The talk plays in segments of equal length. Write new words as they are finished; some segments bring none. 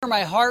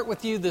My heart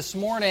with you this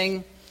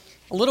morning,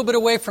 a little bit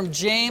away from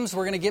James.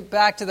 We're going to get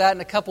back to that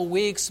in a couple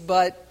weeks,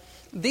 but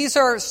these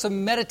are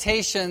some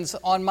meditations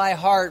on my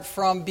heart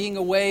from being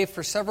away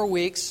for several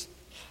weeks.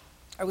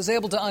 I was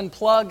able to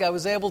unplug. I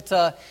was able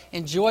to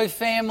enjoy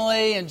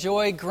family,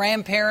 enjoy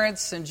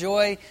grandparents,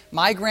 enjoy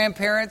my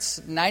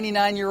grandparents,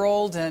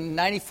 99-year-old and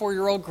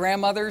 94-year-old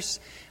grandmothers.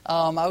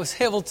 I was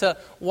able to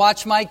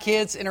watch my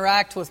kids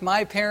interact with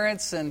my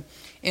parents and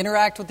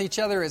interact with each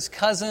other as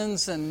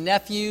cousins and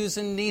nephews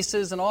and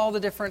nieces and all the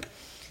different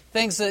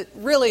things that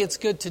really it's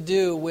good to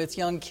do with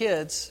young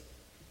kids.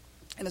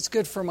 And it's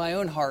good for my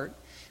own heart.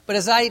 But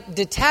as I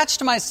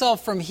detached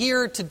myself from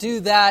here to do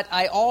that,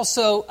 I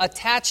also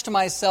attached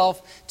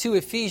myself to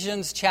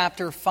Ephesians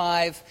chapter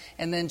 5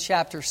 and then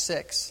chapter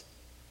 6.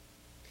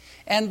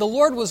 And the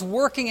Lord was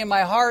working in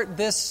my heart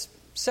this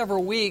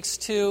several weeks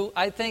to,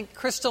 I think,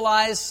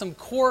 crystallize some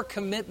core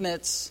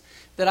commitments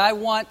that I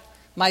want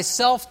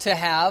myself to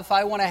have,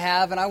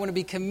 and I want to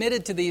be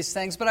committed to these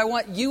things, but I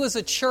want you as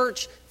a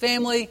church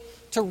family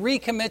to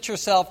recommit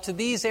yourself to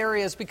these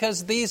areas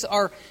because these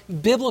are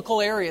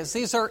biblical areas.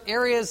 These are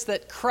areas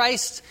that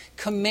Christ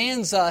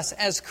commands us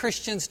as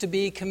Christians to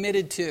be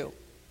committed to.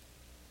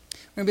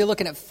 We're going to be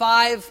looking at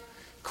 5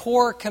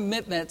 core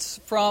commitments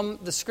from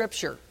the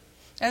Scripture.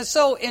 And it's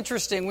so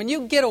interesting. When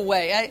you get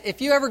away,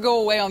 if you ever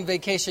go away on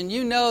vacation,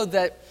 you know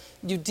that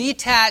you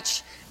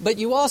detach, but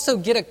you also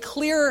get a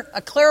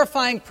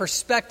clarifying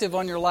perspective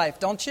on your life,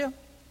 don't you?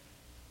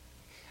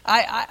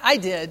 I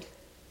did.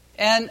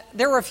 And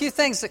there were a few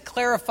things that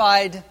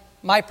clarified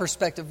my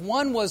perspective.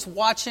 One was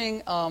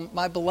watching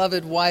my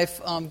beloved wife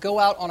go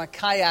out on a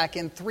kayak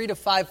in 3 to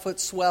 5 foot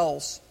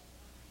swells.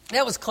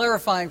 That was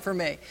clarifying for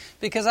me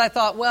because I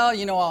thought, well,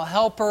 I'll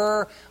help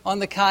her on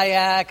the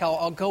kayak.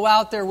 I'll go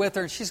out there with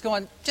her. And she's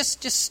going,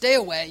 just stay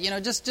away.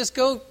 Just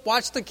go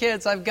watch the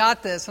kids. I've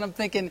got this. And I'm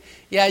thinking,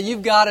 yeah,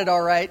 you've got it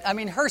all right. I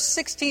mean, her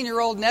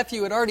 16-year-old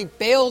nephew had already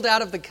bailed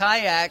out of the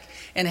kayak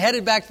and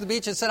headed back to the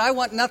beach and said, I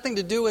want nothing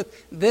to do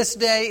with this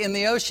day in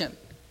the ocean.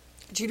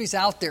 Judy's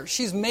out there.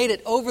 She's made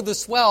it over the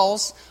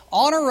swells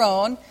on her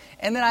own.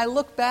 And then I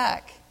look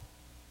back.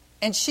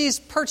 And she's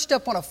perched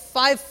up on a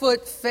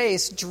 5-foot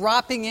face,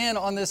 dropping in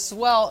on this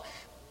swell.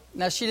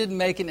 Now, she didn't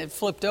make it, and it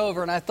flipped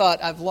over, and I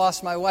thought, I've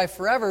lost my wife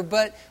forever.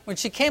 But when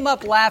she came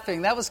up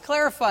laughing, that was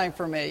clarifying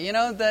for me,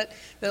 that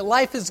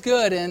life is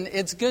good, and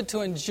it's good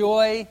to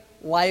enjoy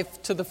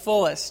life to the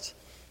fullest.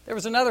 There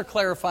was another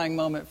clarifying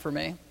moment for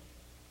me,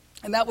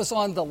 and that was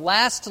on the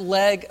last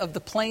leg of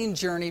the plane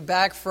journey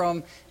back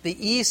from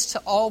the east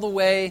all the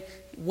way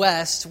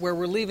west, where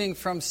we're leaving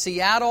from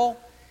Seattle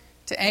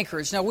to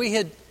Anchorage. Now, we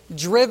had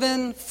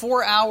driven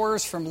 4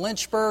 hours from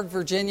Lynchburg,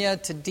 Virginia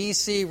to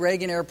D.C.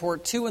 Reagan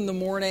Airport, 2 in the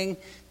morning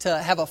to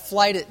have a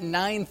flight at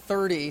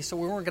 9:30, so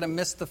we weren't going to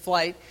miss the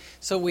flight.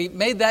 So we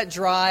made that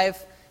drive,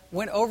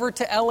 went over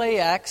to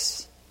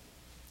LAX,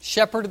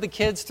 shepherded the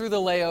kids through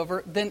the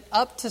layover, then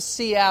up to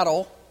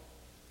Seattle.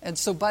 And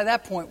so by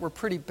that point, we're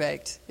pretty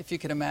baked, if you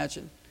can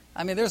imagine.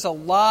 I mean, there's a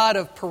lot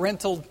of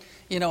parental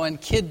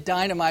and kid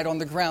dynamite on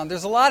the ground.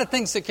 There's a lot of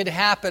things that could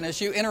happen as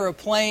you enter a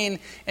plane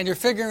and you're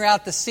figuring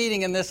out the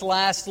seating in this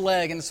last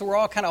leg. And so we're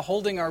all kind of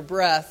holding our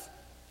breath.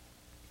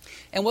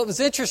 And what was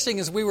interesting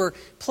is we were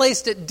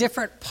placed at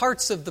different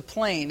parts of the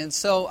plane. And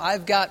so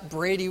I've got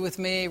Brady with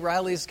me.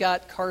 Riley's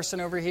got Carson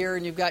over here.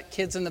 And you've got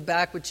kids in the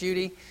back with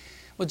Judy.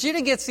 Well,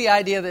 Judy gets the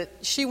idea that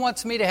she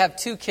wants me to have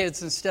 2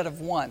 kids instead of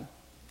 1.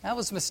 That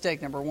was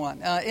mistake number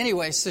 1.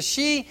 Anyway, so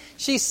she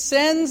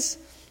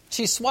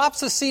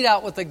swaps a seat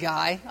out with a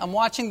guy. I'm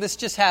watching this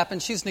just happen.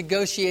 She's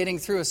negotiating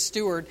through a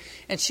steward.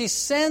 And she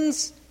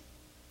sends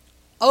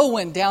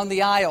Owen down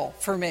the aisle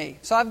for me.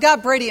 So I've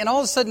got Brady, and all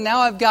of a sudden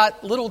now I've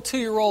got little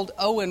 2-year-old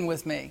Owen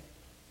with me.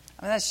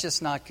 I mean, that's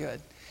just not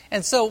good.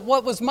 And so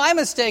what was my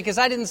mistake is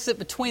I didn't sit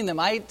between them.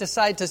 I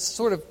decided to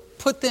sort of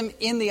put them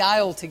in the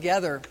aisle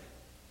together.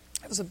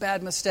 It was a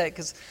bad mistake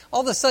because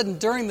all of a sudden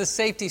during the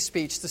safety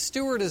speech, the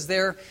steward is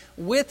there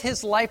with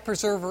his life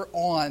preserver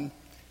on,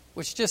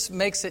 which just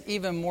makes it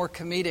even more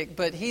comedic.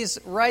 But he's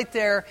right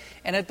there,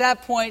 and at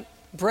that point,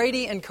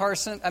 Brady and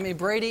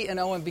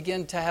Owen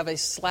begin to have a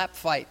slap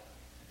fight.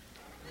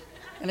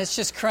 And it's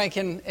just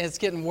cranking, it's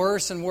getting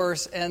worse and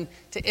worse. And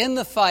to end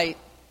the fight,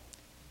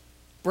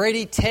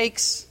 Brady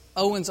takes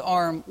Owen's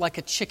arm like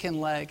a chicken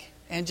leg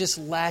and just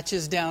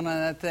latches down on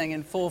that thing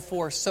in full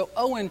force. So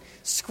Owen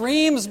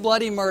screams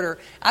bloody murder.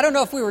 I don't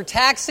know if we were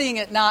taxiing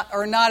it not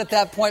at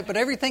that point, but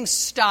everything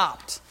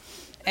stopped.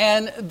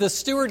 And the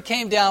steward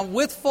came down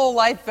with full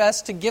life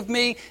vest to give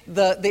me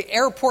the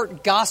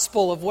airport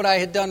gospel of what I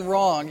had done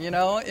wrong,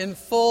 in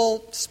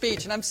full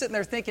speech. And I'm sitting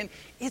there thinking,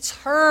 it's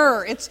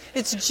her.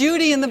 It's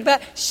Judy in the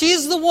back.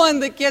 She's the one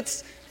that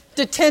gets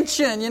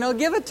detention.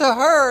 Give it to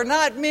her,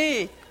 not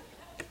me.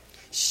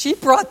 She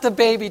brought the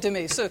baby to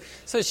me. So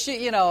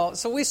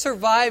we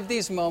survived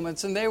these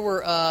moments, and they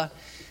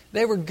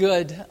were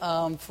good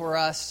for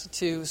us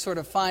to sort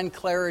of find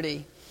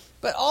clarity.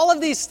 But all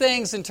of these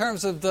things in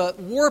terms of the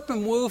warp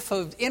and woof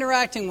of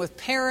interacting with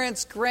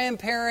parents,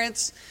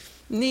 grandparents,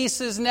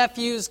 nieces,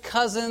 nephews,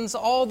 cousins,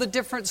 all the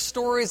different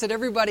stories that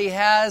everybody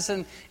has,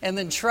 and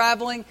then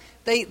traveling,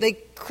 they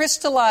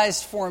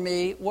crystallized for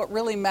me what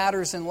really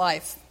matters in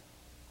life.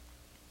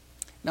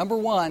 Number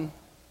one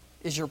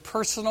is your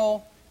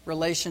personal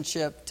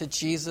relationship to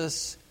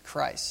Jesus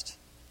Christ.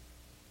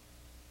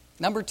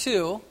 Number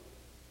two,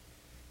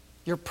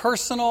 your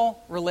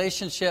personal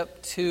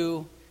relationship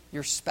to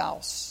your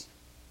spouse.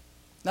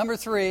 Number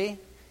three,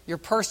 your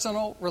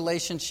personal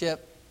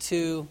relationship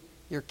to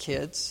your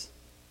kids.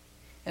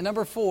 And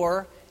number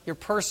four, your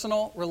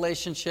personal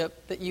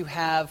relationship that you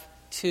have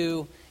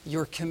to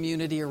your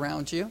community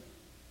around you.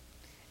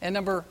 And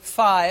number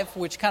five,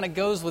 which kind of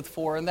goes with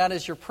four, and that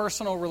is your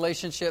personal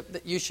relationships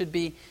that you should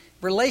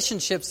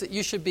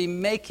be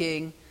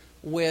making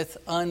with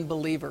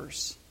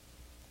unbelievers.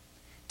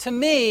 To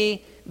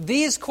me,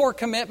 these core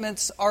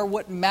commitments are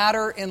what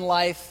matter in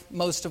life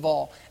most of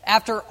all.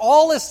 After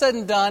all is said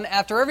and done,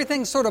 after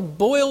everything sort of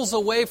boils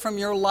away from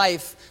your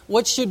life,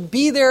 what should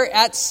be there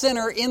at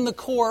center in the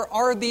core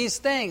are these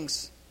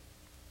things: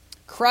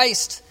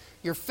 Christ,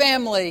 your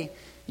family,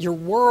 your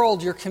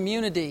world, your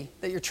community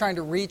that you're trying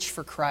to reach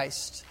for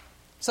Christ.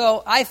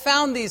 So I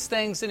found these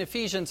things in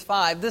Ephesians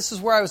 5. This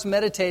is where I was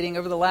meditating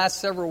over the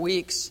last several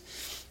weeks.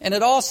 And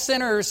it all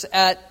centers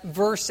at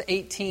verse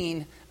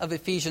 18 of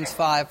Ephesians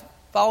 5.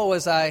 Follow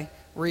as I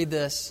read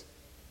this.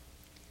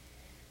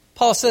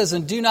 Paul says,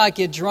 "And do not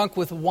get drunk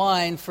with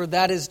wine, for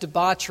that is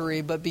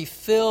debauchery, but be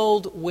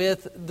filled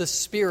with the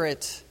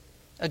Spirit,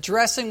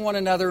 addressing one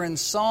another in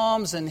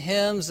psalms and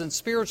hymns and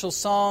spiritual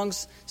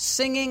songs,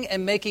 singing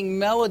and making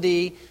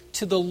melody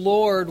to the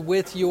Lord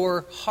with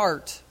your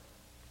heart,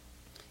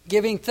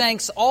 giving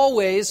thanks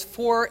always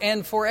for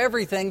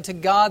everything to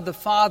God the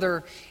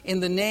Father in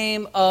the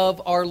name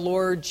of our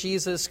Lord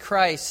Jesus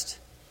Christ,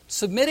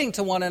 submitting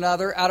to one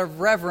another out of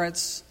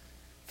reverence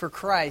for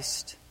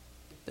Christ."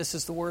 This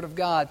is the Word of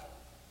God.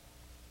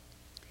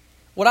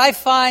 What I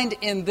find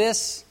in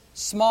this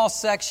small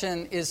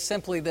section is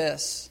simply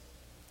this: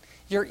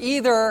 you're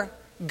either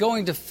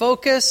going to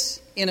focus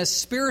in a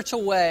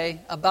spiritual way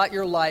about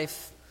your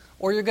life,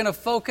 or you're going to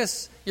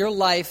focus your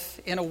life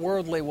in a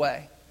worldly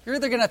way. You're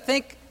either going to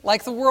think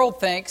like the world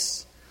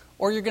thinks,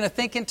 or you're going to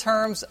think in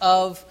terms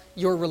of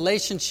your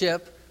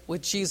relationship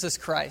with Jesus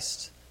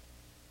Christ.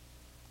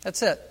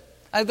 That's it.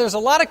 There's a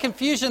lot of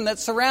confusion that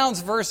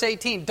surrounds verse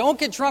 18. Don't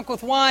get drunk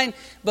with wine,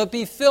 but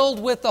be filled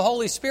with the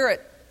Holy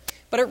Spirit.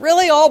 But it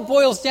really all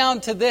boils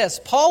down to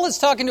this. Paul is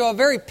talking to a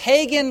very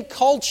pagan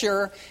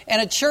culture and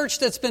a church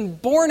that's been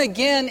born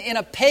again in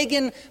a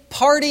pagan,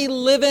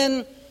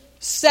 party-living,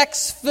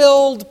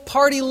 sex-filled,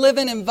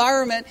 party-living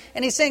environment.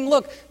 And he's saying,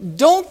 look,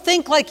 don't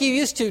think like you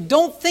used to.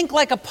 Don't think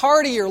like a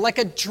partier, like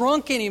a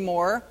drunk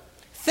anymore.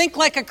 Think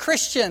like a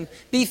Christian.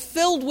 Be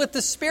filled with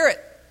the Spirit.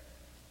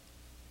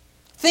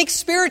 Think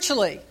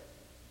spiritually.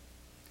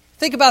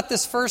 Think about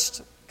this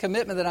first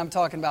commitment that I'm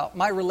talking about,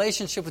 my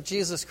relationship with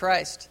Jesus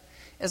Christ.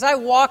 As I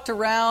walked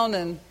around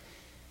and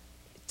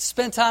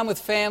spent time with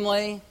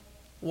family,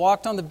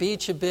 walked on the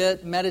beach a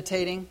bit,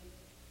 meditating,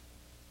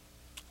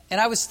 and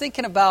I was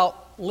thinking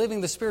about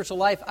living the spiritual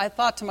life, I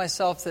thought to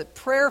myself that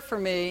prayer for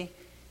me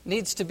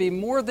needs to be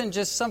more than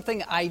just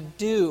something I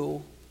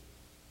do.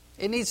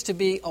 It needs to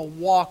be a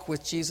walk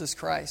with Jesus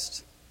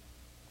Christ.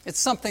 It's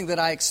something that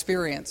I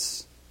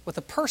experience with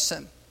a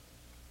person.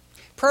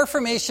 Prayer for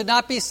me should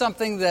not be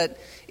something that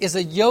is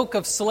a yoke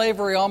of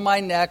slavery on my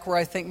neck where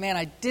I think, man,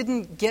 I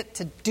didn't get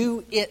to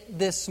do it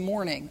this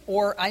morning,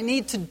 or I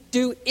need to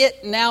do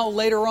it now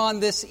later on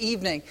this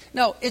evening.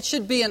 No, it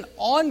should be an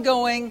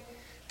ongoing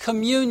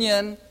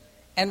communion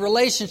and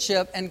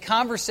relationship and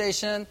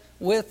conversation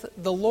with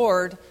the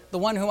Lord, the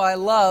one who I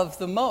love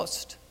the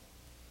most.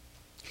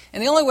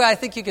 And the only way I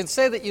think you can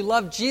say that you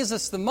love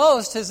Jesus the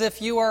most is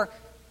if you are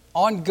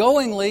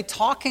ongoingly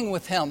talking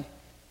with Him,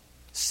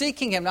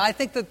 seeking Him. Now, I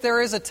think that there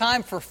is a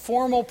time for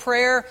formal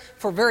prayer,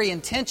 for very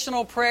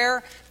intentional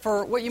prayer,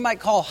 for what you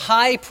might call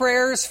high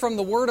prayers from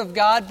the Word of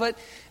God, but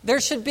there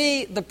should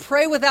be the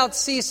pray without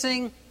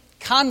ceasing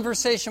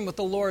conversation with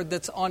the Lord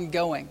that's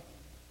ongoing.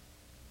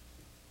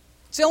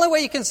 It's the only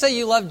way you can say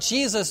you love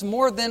Jesus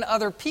more than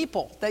other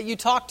people that you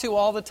talk to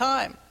all the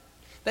time,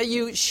 that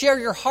you share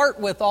your heart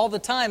with all the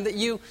time, that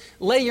you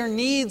lay your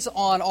needs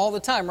on all the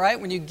time, right?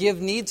 When you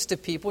give needs to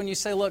people and you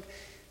say, look,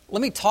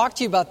 let me talk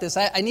to you about this.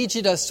 I need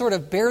you to sort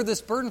of bear this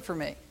burden for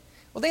me.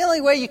 Well, the only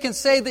way you can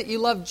say that you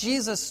love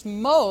Jesus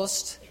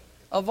most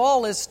of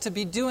all is to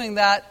be doing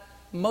that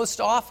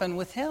most often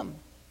with Him.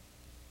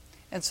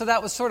 And so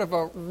that was sort of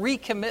a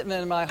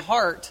recommitment in my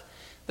heart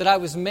that I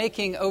was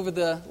making over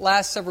the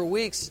last several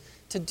weeks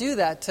to do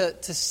that,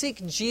 to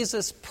seek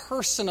Jesus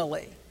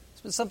personally.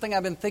 It's been something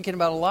I've been thinking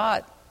about a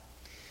lot.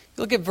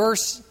 Look at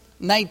verse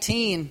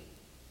 19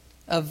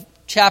 of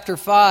chapter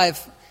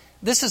 5.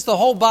 This is the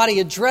whole body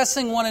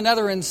addressing one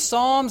another in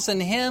psalms and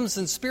hymns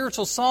and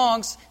spiritual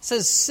songs. It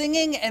says,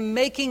 singing and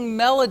making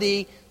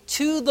melody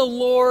to the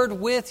Lord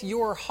with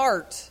your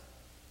heart.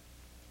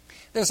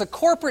 There's a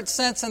corporate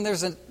sense and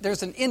there's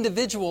an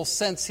individual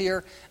sense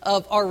here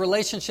of our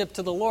relationship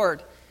to the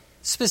Lord.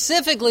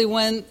 Specifically,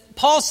 when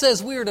Paul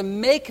says we are to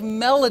make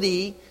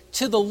melody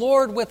to the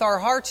Lord with our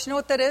hearts, you know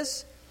what that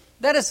is?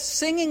 That is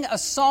singing a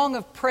song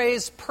of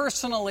praise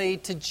personally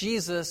to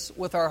Jesus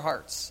with our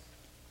hearts.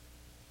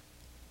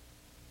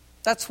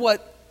 That's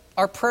what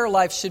our prayer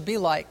life should be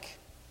like.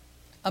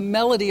 A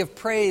melody of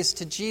praise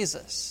to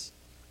Jesus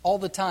all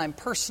the time,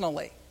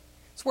 personally.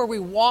 It's where we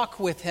walk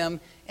with Him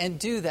and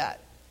do that.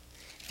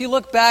 If you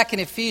look back in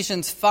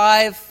Ephesians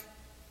 5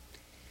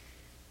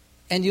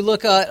 and you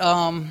look at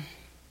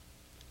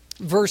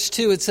verse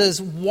 2, it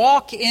says,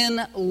 walk in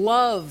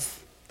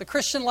love. The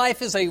Christian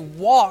life is a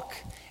walk.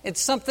 It's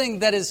something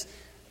that is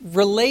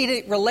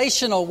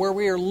relational, where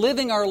we are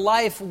living our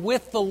life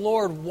with the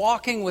Lord,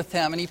 walking with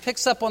Him. And he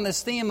picks up on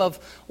this theme of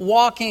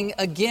walking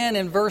again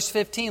in verse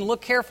 15.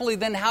 Look carefully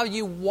then how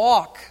you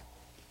walk.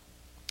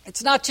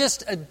 It's not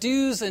just a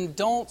do's and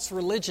don'ts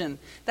religion.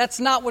 That's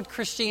not what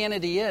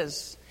Christianity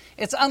is.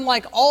 It's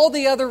unlike all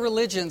the other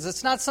religions.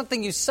 It's not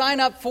something you sign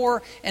up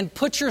for and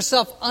put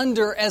yourself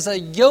under as a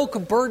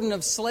yoke burden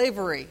of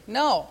slavery.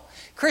 No.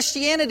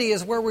 Christianity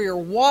is where we are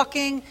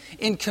walking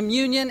in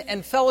communion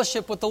and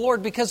fellowship with the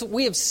Lord because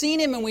we have seen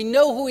Him and we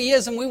know who He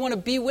is and we want to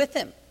be with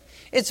Him.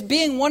 It's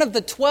being one of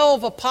the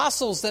 12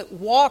 apostles that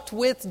walked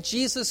with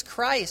Jesus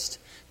Christ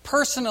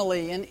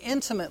personally and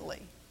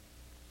intimately.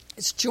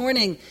 It's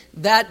joining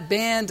that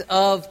band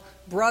of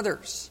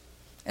brothers.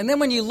 And then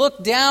when you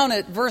look down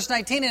at verse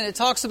 19 and it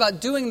talks about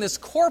doing this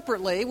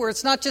corporately, where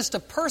it's not just a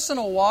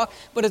personal walk,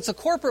 but it's a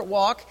corporate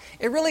walk,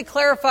 it really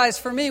clarifies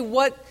for me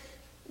what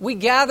we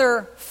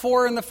gather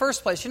for in the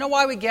first place. You know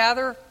why we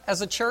gather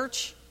as a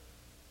church?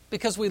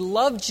 Because we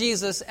love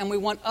Jesus and we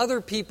want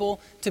other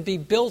people to be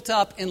built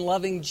up in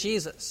loving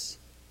Jesus.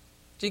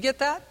 Do you get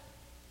that?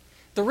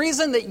 The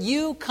reason that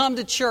you come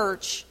to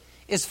church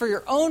is for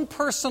your own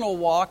personal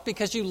walk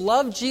because you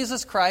love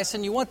Jesus Christ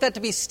and you want that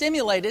to be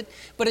stimulated,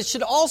 but it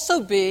should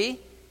also be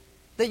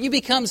that you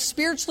become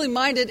spiritually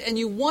minded and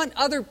you want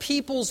other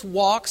people's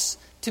walks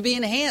to be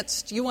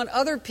enhanced. You want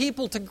other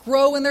people to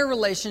grow in their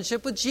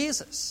relationship with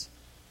Jesus.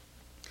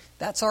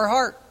 That's our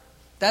heart.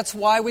 That's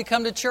why we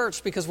come to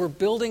church, because we're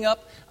building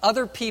up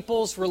other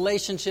people's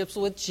relationships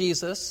with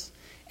Jesus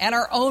and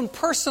our own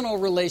personal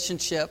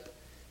relationship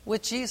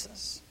with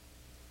Jesus.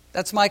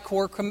 That's my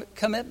core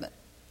commitment.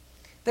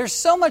 There's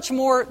so much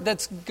more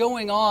that's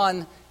going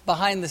on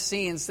behind the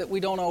scenes that we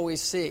don't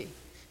always see.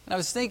 And I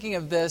was thinking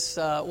of this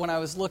when I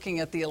was looking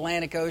at the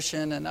Atlantic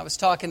Ocean, and I was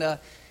talking to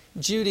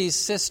Judy's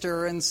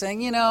sister and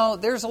saying,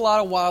 there's a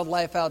lot of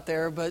wildlife out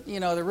there, but,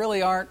 there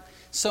really aren't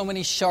so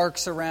many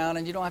sharks around,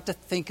 and you don't have to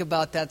think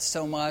about that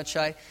so much.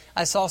 I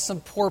saw some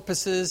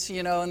porpoises,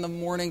 in the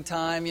morning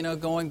time,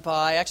 going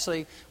by. I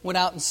actually went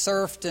out and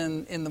surfed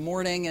in the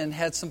morning and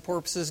had some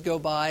porpoises go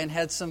by and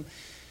had some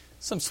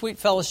sweet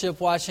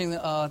fellowship watching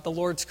the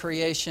Lord's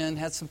creation,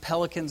 had some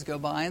pelicans go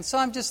by. And so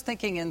I'm just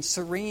thinking in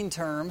serene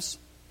terms.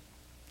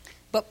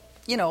 But,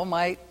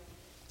 my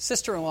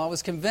sister-in-law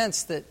was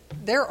convinced that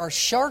there are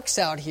sharks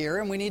out here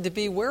and we need to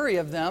be wary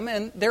of them.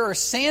 And there are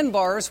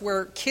sandbars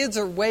where kids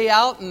are way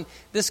out and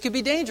this could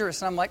be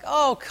dangerous. And I'm like,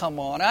 oh, come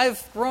on.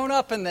 I've grown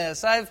up in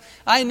this.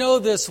 I know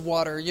this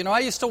water. I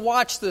used to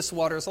watch this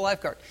water as a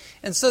lifeguard.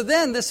 And so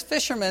then this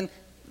fisherman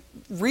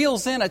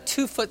reels in a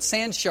 2-foot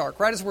sand shark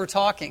right as we're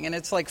talking, and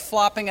it's like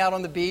flopping out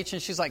on the beach,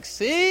 and she's like,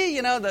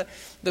 see,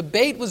 the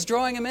bait was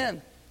drawing him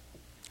in.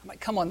 I'm like,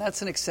 come on,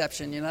 that's an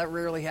exception, that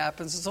rarely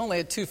happens. It's only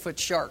a 2-foot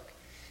shark.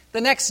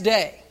 The next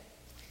day,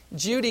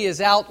 Judy is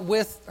out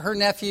with her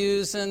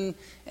nephews and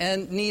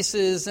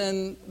nieces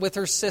and with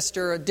her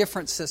sister, a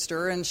different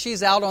sister, and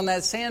she's out on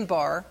that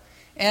sandbar.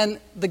 And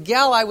the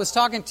gal I was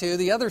talking to,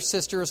 the other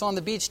sister, is on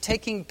the beach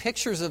taking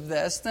pictures of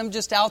this, them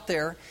just out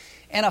there.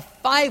 And a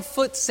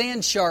 5-foot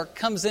sand shark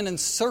comes in and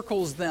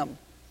circles them.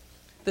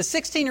 The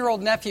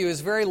 16-year-old nephew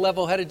is very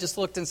level-headed, just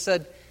looked and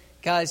said,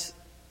 guys,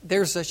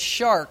 there's a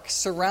shark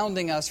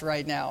surrounding us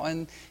right now.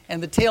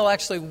 And the tail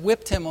actually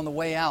whipped him on the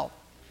way out.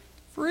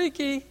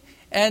 Freaky.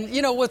 And,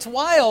 what's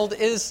wild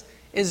is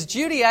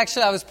Judy,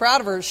 actually, I was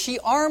proud of her, she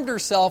armed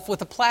herself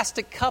with a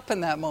plastic cup in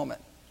that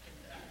moment.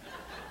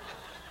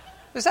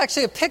 There's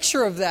actually a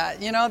picture of that,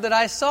 that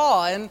I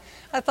saw. And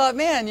I thought,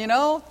 man,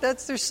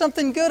 there's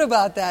something good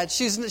about that.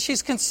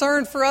 She's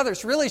concerned for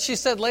others. Really, she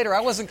said later,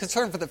 I wasn't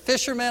concerned for the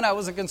fishermen. I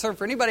wasn't concerned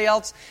for anybody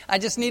else. I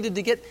just needed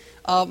to get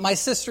my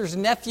sister's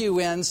nephew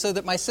in so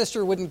that my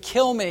sister wouldn't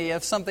kill me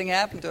if something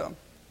happened to him.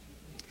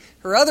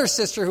 Her other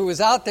sister who was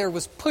out there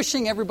was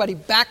pushing everybody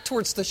back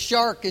towards the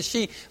shark as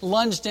she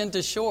lunged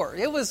into shore.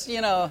 It was,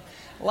 a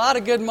lot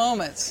of good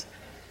moments.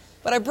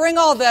 But I bring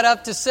all that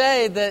up to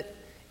say that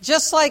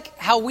just like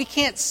how we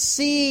can't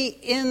see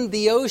in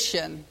the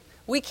ocean,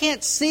 we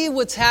can't see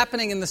what's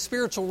happening in the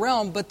spiritual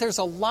realm, but there's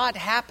a lot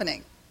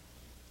happening.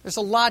 There's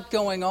a lot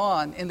going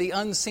on in the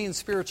unseen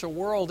spiritual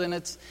world, and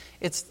it's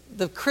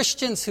the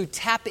Christians who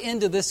tap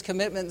into this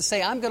commitment and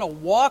say, I'm going to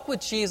walk with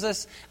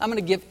Jesus. I'm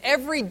going to give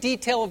every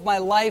detail of my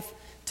life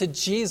to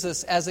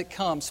Jesus as it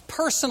comes,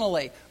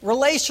 personally,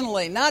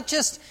 relationally, not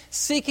just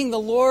seeking the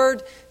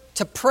Lord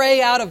to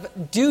pray out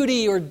of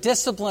duty or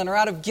discipline or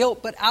out of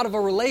guilt, but out of a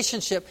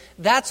relationship,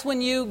 that's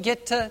when you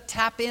get to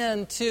tap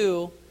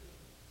into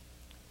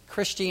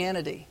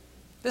Christianity.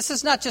 This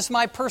is not just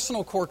my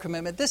personal core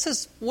commitment. This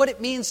is what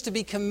it means to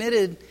be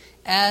committed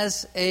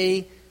as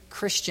a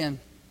Christian.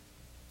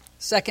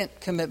 Second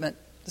commitment.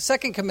 The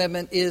second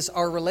commitment is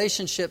our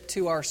relationship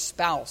to our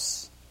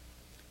spouse.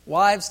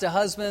 Wives to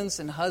husbands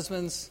and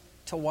husbands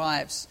to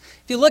wives.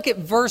 If you look at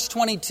verse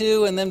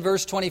 22 and then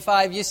verse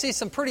 25, you see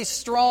some pretty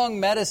strong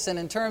medicine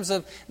in terms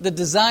of the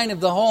design of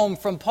the home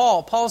from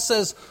Paul. Paul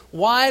says,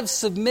 "Wives,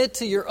 submit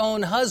to your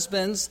own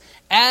husbands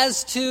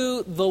as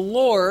to the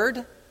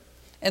Lord."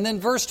 And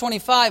then verse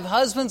 25,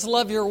 "Husbands,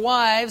 love your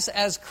wives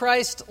as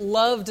Christ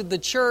loved the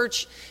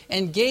church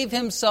and gave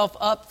himself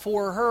up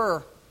for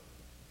her."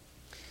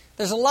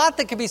 There's a lot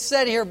that could be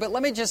said here, but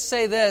let me just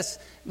say this.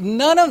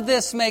 None of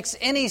this makes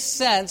any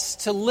sense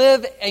to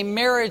live a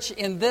marriage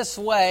in this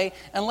way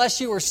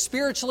unless you are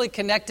spiritually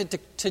connected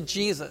to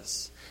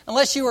Jesus.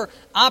 Unless you are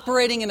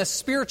operating in a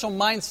spiritual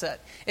mindset.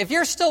 If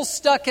you're still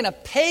stuck in a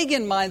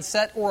pagan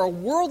mindset or a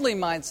worldly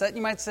mindset,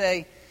 you might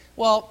say,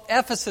 well,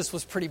 Ephesus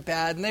was pretty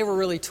bad and they were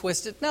really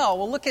twisted. No,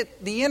 well, look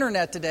at the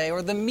internet today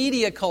or the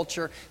media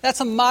culture. That's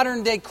a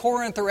modern day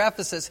Corinth or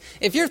Ephesus.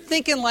 If you're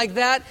thinking like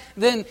that,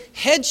 then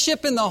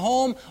headship in the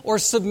home or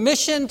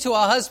submission to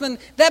a husband,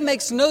 that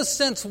makes no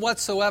sense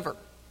whatsoever.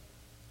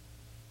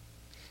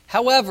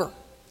 However,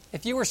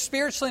 if you are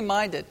spiritually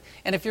minded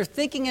and if you're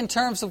thinking in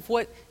terms of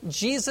what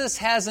Jesus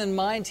has in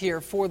mind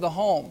here for the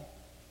home,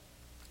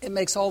 it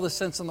makes all the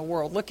sense in the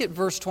world. Look at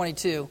verse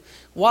 22.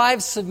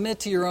 "Wives,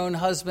 submit to your own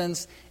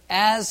husbands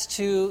as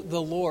to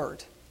the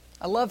Lord."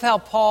 I love how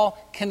Paul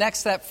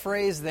connects that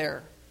phrase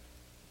there.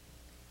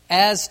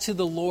 As to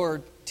the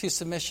Lord, to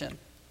submission.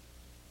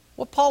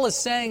 What Paul is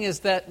saying is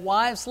that,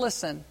 wives,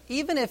 listen,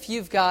 even if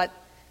you've got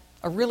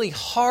a really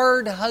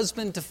hard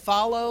husband to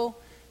follow,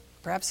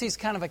 perhaps he's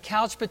kind of a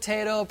couch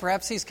potato,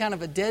 perhaps he's kind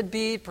of a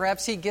deadbeat,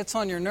 perhaps he gets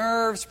on your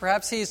nerves,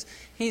 perhaps he's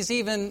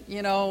even,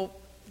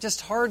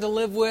 just hard to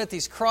live with,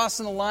 he's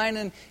crossing the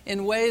line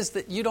in ways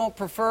that you don't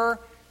prefer.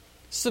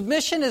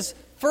 Submission is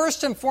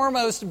first and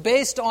foremost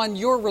based on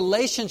your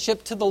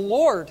relationship to the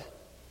Lord.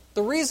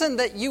 The reason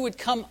that you would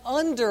come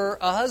under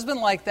a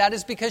husband like that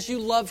is because you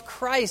love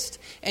Christ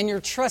and you're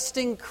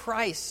trusting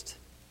Christ.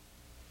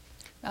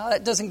 Now,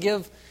 that doesn't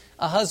give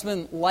a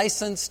husband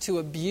license to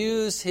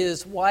abuse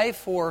his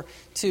wife or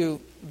to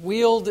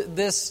wield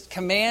this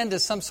command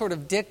as some sort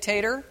of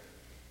dictator.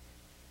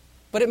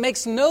 But it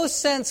makes no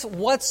sense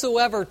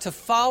whatsoever to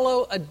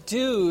follow a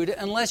dude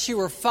unless you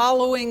are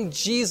following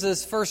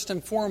Jesus first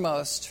and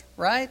foremost,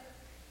 right?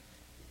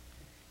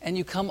 And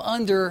you come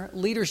under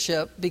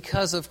leadership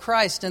because of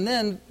Christ. And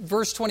then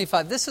verse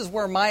 25, this is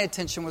where my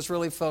attention was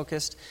really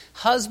focused.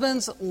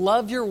 "Husbands,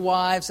 love your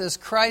wives as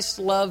Christ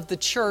loved the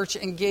church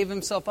and gave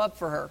himself up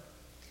for her."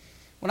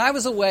 When I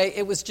was away,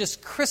 it was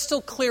just crystal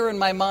clear in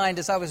my mind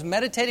as I was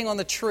meditating on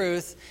the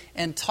truth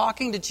and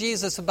talking to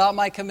Jesus about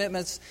my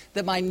commitments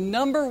that my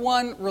number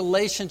one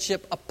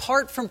relationship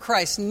apart from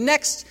Christ,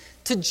 next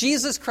to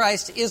Jesus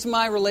Christ, is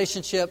my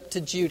relationship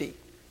to Judy.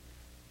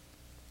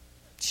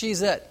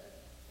 She's it.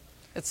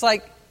 It's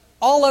like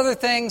all other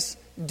things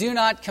do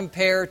not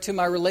compare to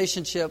my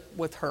relationship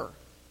with her.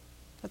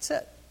 That's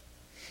it.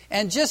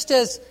 And just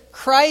as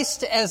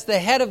Christ, as the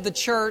head of the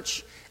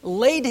church,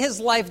 laid his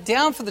life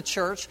down for the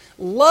church,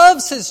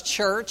 loves his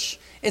church,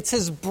 it's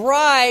his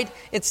bride.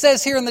 It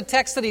says here in the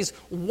text that he's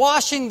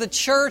washing the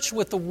church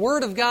with the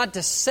word of God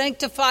to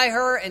sanctify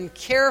her and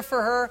care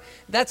for her.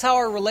 That's how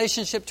our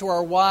relationship to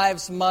our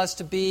wives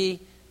must be,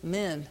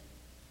 men.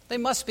 They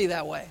must be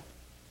that way.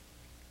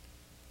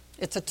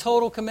 It's a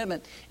total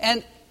commitment.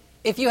 And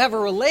if you have a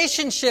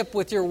relationship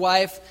with your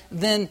wife,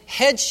 then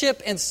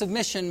headship and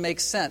submission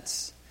makes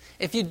sense.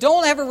 If you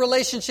don't have a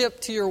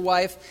relationship to your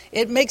wife,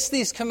 it makes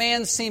these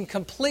commands seem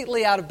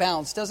completely out of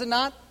bounds, does it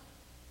not?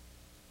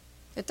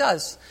 It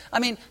does. I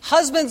mean,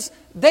 husbands,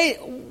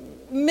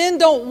 men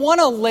don't want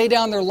to lay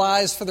down their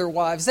lives for their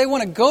wives. They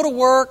want to go to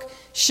work,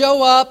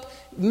 show up,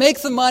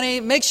 make the money,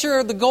 make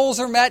sure the goals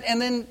are met,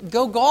 and then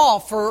go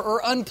golf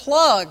or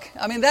unplug.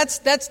 I mean, that's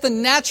the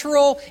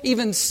natural,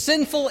 even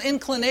sinful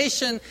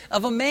inclination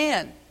of a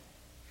man.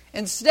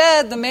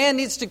 Instead, the man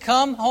needs to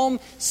come home,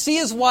 see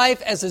his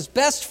wife as his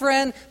best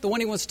friend, the one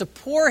he wants to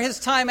pour his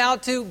time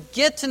out to,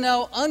 get to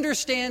know,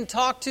 understand,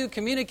 talk to,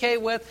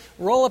 communicate with,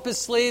 roll up his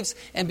sleeves,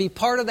 and be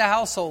part of the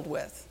household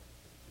with.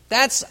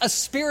 That's a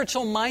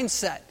spiritual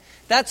mindset.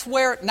 That's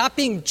where not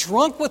being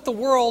drunk with the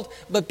world,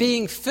 but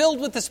being filled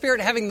with the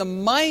Spirit, having the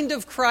mind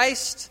of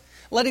Christ,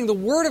 letting the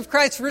Word of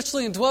Christ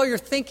richly indwell your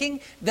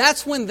thinking,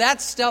 that's when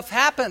that stuff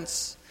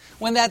happens.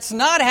 When that's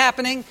not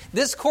happening,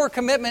 this core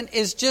commitment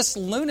is just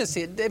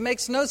lunacy. It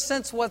makes no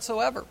sense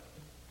whatsoever.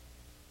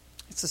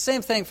 It's the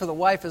same thing for the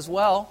wife as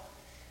well.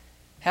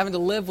 Having to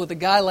live with a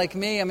guy like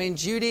me, I mean,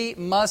 Judy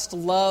must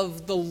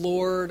love the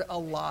Lord a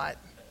lot.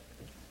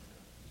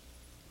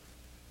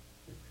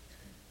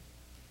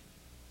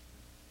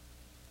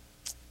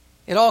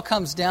 It all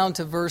comes down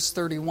to verse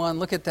 31.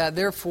 Look at that.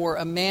 "Therefore,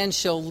 a man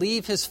shall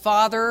leave his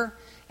father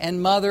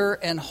and mother,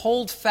 and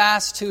hold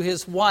fast to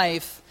his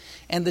wife,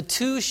 and the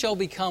two shall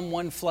become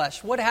one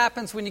flesh. What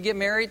happens when you get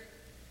married?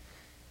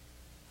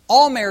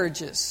 All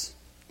marriages,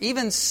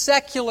 even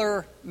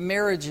secular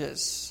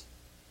marriages,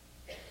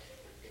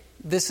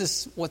 this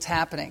is what's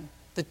happening.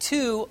 The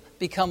two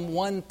become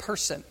one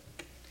person.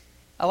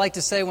 I like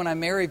to say when I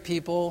marry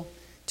people,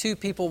 two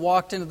people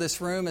walked into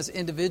this room as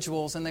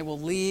individuals and they will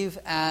leave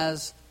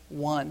as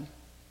one.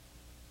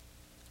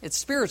 It's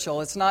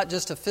spiritual. It's not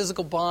just a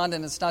physical bond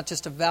and it's not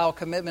just a vow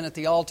commitment at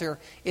the altar.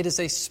 It is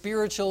a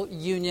spiritual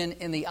union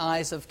in the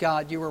eyes of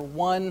God. You are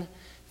one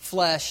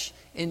flesh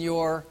in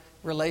your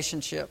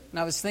relationship. And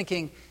I was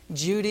thinking,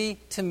 Judy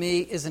to me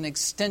is an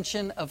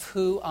extension of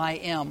who I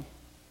am.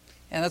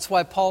 And that's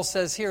why Paul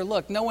says here,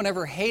 look, no one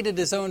ever hated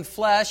his own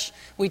flesh.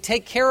 We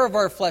take care of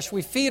our flesh.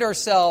 We feed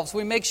ourselves.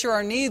 We make sure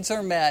our needs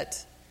are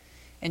met.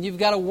 And you've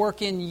got to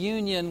work in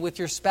union with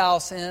your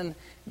spouse in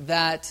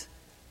that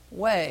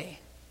way.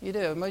 You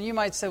do. You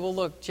might say, well,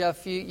 look,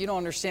 Jeff, you don't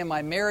understand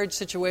my marriage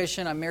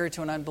situation. I'm married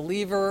to an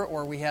unbeliever,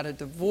 or we had a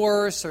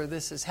divorce, or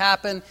this has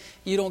happened.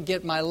 You don't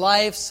get my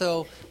life,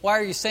 so why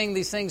are you saying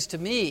these things to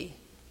me?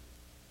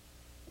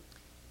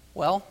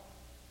 Well,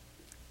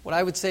 what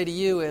I would say to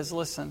you is,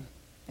 listen,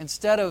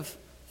 instead of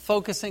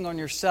focusing on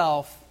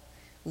yourself,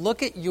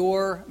 look at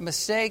your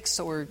mistakes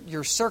or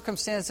your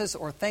circumstances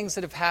or things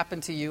that have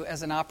happened to you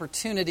as an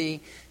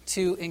opportunity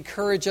to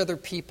encourage other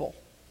people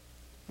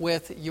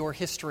with your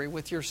history,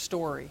 with your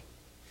story.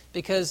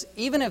 Because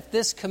even if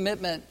this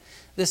commitment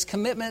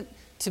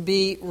to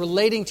be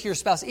relating to your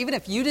spouse, even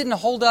if you didn't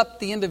hold up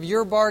the end of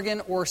your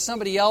bargain or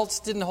somebody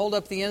else didn't hold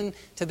up the end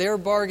to their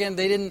bargain,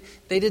 they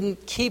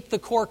didn't keep the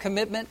core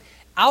commitment,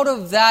 out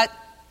of that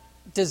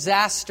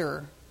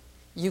disaster,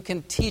 you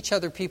can teach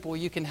other people,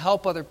 you can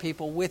help other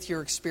people with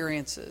your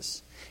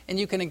experiences. And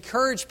you can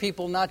encourage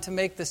people not to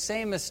make the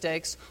same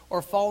mistakes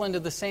or fall into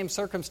the same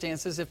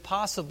circumstances, if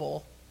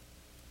possible,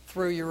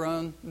 through your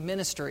own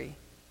ministry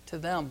to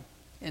them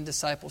in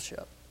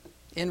discipleship,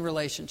 in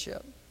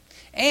relationship.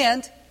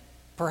 And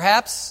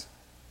perhaps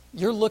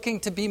you're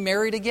looking to be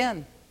married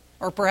again,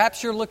 or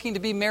perhaps you're looking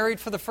to be married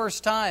for the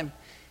first time.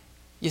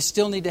 You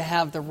still need to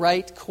have the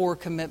right core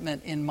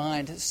commitment in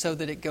mind so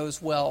that it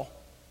goes well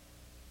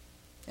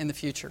in the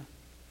future.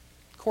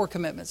 Core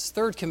commitments.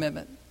 Third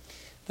commitment.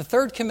 The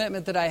third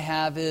commitment that I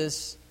have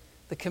is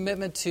the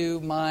commitment to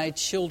my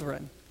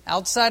children.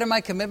 Outside of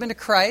my commitment to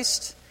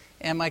Christ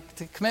and my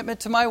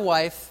commitment to my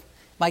wife,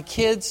 my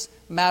kids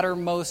matter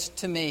most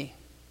to me.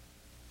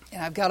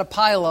 And I've got a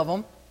pile of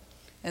them.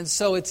 And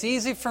so it's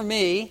easy for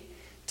me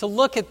to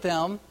look at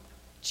them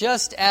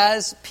just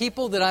as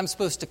people that I'm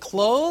supposed to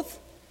clothe,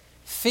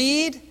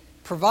 feed,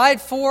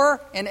 provide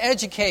for, and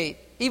educate,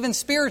 even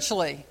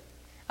spiritually.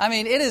 I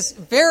mean, it is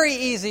very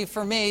easy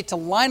for me to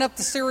line up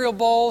the cereal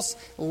bowls,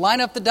 line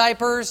up the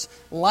diapers,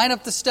 line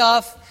up the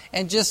stuff,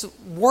 and just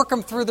work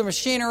them through the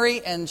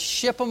machinery and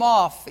ship them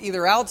off,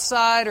 either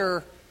outside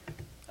or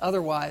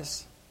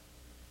otherwise.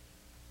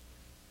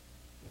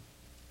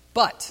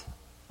 But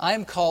I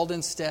am called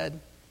instead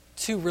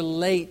to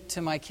relate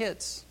to my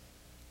kids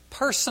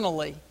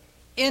personally,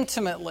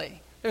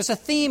 intimately. There's a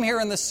theme here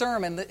in the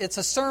sermon. It's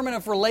a sermon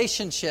of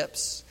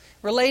relationships,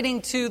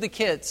 relating to the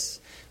kids.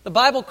 The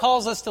Bible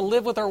calls us to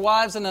live with our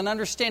wives in an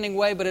understanding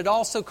way, but it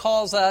also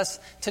calls us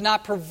to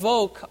not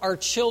provoke our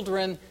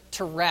children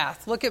to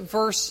wrath. Look at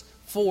verse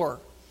 4.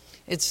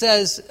 It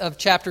says of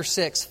chapter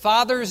 6,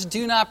 "Fathers,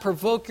 do not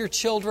provoke your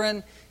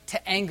children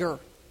to anger."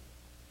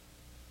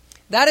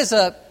 That is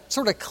a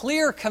sort of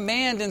clear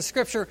command in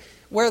Scripture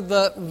where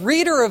the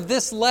reader of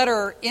this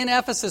letter in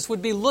Ephesus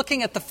would be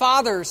looking at the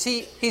fathers.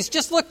 He's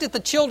just looked at the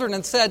children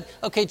and said,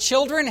 okay,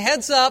 children,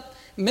 heads up,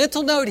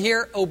 mental note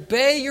here,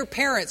 obey your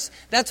parents.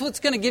 That's what's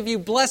going to give you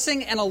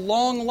blessing and a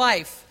long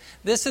life.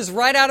 This is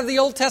right out of the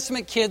Old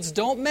Testament, kids.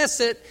 Don't miss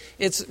it.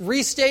 It's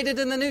restated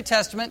in the New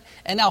Testament.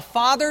 And now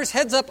fathers,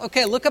 heads up.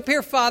 Okay, look up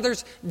here,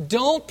 fathers.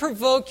 Don't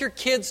provoke your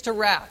kids to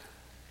wrath.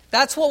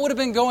 That's what would have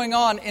been going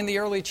on in the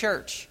early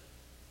church.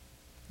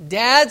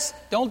 Dads,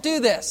 don't do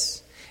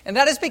this. And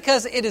that is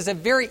because it is a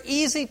very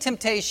easy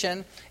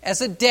temptation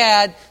as a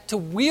dad to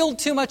wield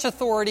too much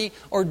authority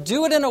or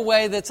do it in a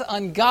way that's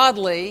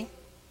ungodly,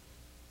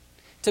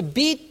 to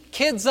beat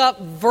kids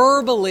up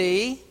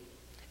verbally,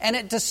 and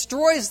it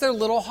destroys their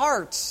little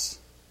hearts.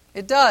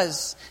 It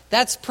does.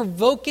 That's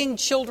provoking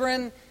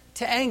children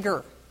to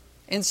anger.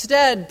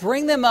 Instead,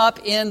 bring them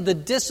up in the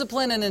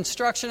discipline and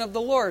instruction of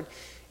the Lord.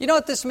 You know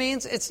what this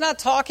means? It's not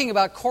talking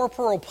about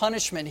corporal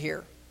punishment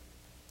here.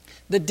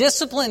 The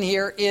discipline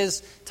here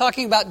is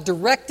talking about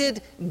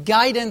directed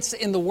guidance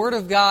in the Word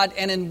of God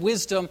and in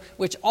wisdom,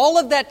 which all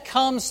of that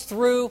comes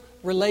through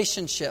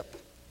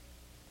relationship.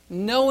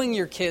 Knowing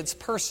your kids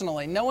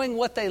personally, knowing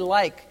what they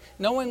like,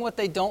 knowing what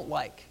they don't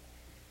like.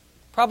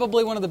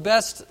 Probably one of the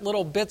best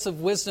little bits of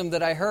wisdom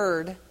that I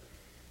heard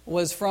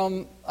was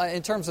from,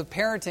 in terms of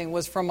parenting,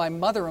 was from my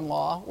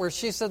mother-in-law, where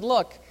she said,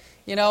 look,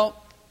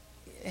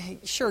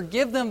 sure,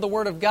 give them the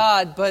Word of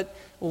God, but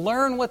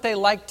learn what they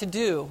like to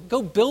do.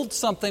 Go build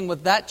something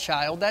with that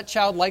child. That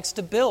child likes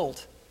to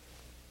build.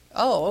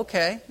 Oh,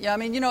 okay. Yeah,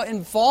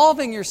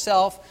 involving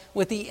yourself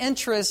with the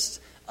interests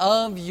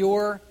of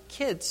your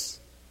kids.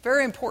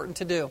 Very important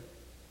to do.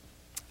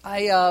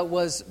 I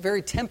was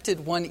very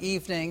tempted one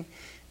evening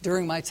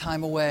during my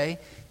time away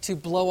to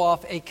blow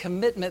off a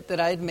commitment that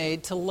I had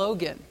made to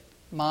Logan,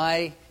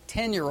 my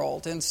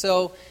 10-year-old. And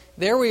so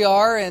there we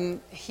are,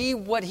 and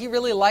what he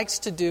really likes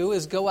to do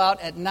is go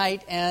out at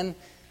night and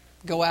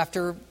go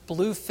after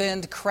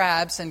blue-finned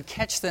crabs and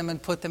catch them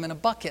and put them in a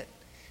bucket.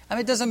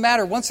 It doesn't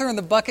matter. Once they're in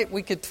the bucket,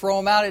 we could throw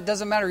them out. It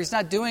doesn't matter. He's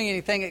not doing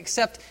anything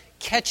except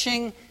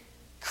catching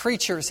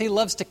creatures. He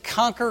loves to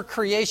conquer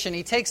creation.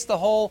 He takes the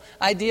whole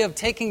idea of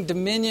taking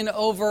dominion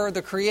over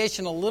the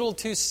creation a little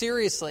too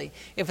seriously.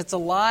 If it's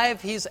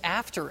alive, he's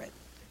after it.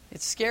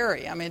 It's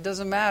scary. It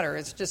doesn't matter.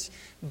 It's just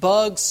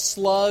bugs,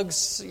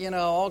 slugs,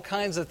 all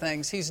kinds of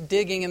things. He's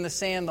digging in the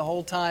sand the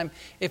whole time.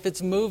 If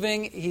it's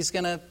moving, he's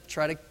going to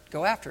try to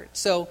go after it.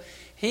 So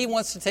he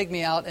wants to take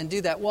me out and do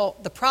that. Well,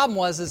 the problem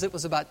was it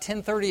was about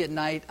 10:30 at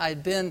night.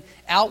 I'd been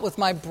out with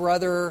my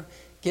brother,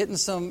 getting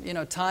some,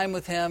 time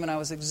with him, and I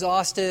was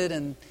exhausted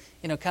and,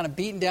 kind of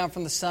beaten down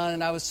from the sun.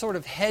 And I was sort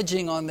of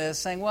hedging on this,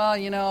 saying, well,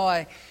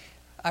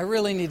 I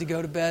really need to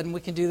go to bed and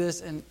we can do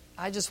this. And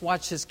I just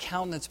watched his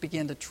countenance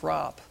begin to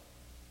drop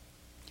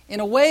in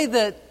a way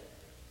that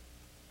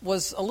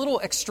was a little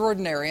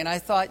extraordinary. And I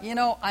thought,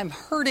 I'm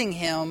hurting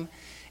him,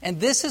 and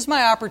this is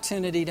my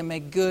opportunity to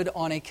make good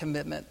on a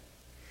commitment.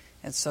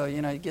 And so,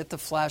 you get the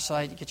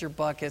flashlight, you get your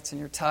buckets, and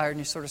you're tired, and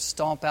you sort of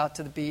stomp out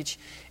to the beach.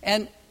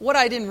 And what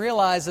I didn't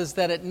realize is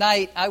that at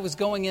night, I was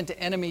going into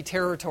enemy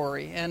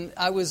territory, and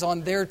I was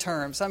on their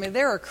terms.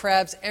 There are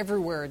crabs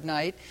everywhere at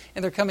night,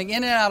 and they're coming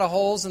in and out of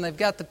holes, and they've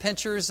got the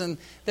pinchers, and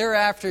they're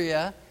after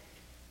you.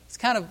 It's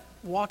kind of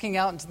walking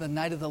out into the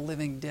night of the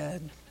living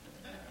dead.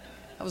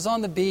 I was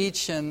on the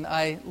beach, and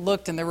I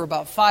looked, and there were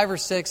about 5 or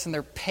 6, and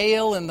they're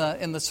pale in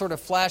the sort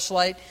of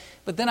flashlight.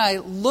 But then I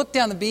looked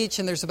down the beach,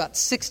 and there's about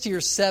 60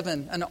 or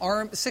 70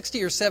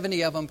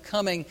 of them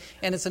coming,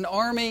 and it's an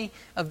army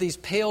of these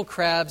pale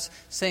crabs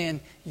saying,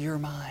 "You're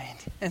mine."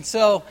 And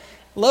so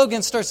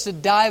Logan starts to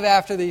dive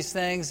after these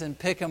things and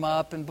pick them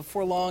up, and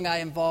before long I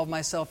involve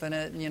myself in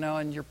it,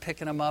 and you're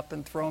picking them up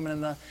and throwing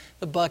them in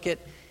the bucket.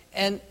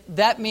 And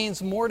that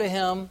means more to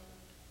him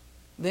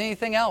than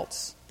anything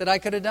else that I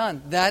could have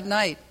done that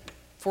night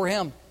for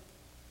him.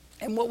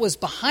 And what was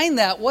behind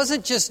that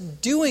wasn't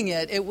just doing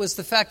it, it was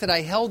the fact that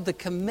I held the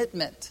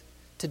commitment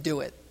to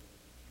do it.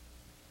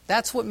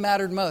 That's what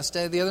mattered most.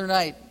 The other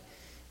night,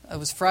 it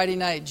was Friday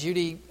night,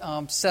 Judy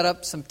set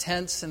up some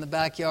tents in the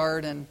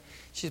backyard, and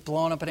she's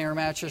blowing up an air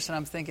mattress, and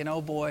I'm thinking,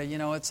 oh boy,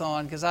 it's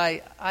on. Because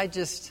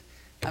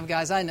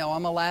guys, I know,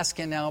 I'm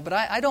Alaskan now, but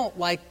I don't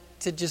like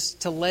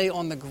to lay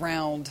on the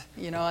ground,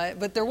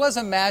 but there was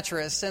a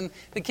mattress, and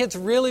the kids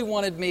really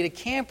wanted me to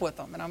camp with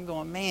them, and I'm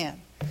going,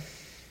 man,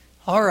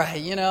 all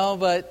right,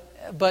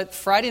 but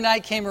Friday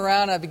night came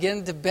around, I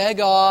began to beg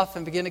off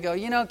and begin to go,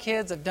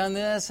 kids, I've done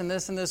this and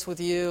this and this with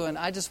you, and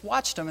I just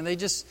watched them, and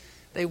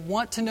they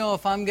want to know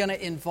if I'm going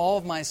to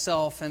involve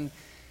myself, and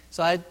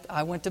so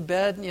I went to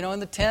bed, in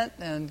the tent,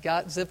 and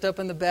got zipped up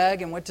in the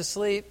bag and went to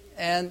sleep,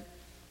 and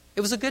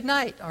it was a good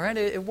night, all right,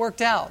 it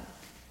worked out.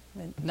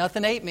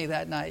 Nothing ate me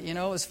that night, it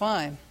was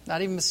fine,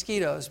 not even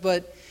mosquitoes,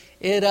 but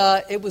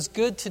it was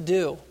good to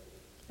do.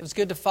 It was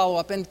good to follow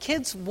up. And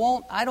kids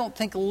won't, I don't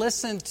think,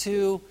 listen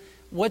to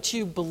what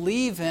you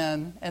believe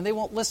in, and they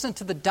won't listen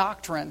to the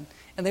doctrine,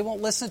 and they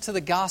won't listen to the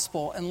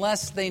gospel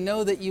unless they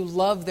know that you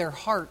love their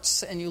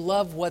hearts and you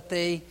love what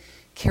they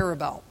care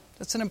about.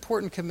 That's an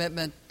important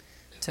commitment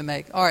to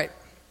make. All right,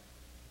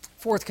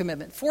 fourth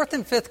commitment. Fourth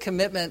and fifth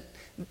commitment,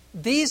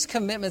 these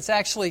commitments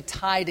actually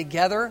tie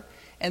together,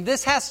 and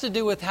this has to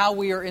do with how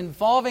we are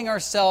involving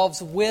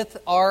ourselves with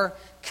our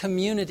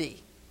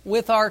community.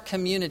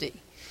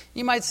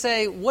 You might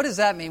say, what does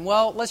that mean?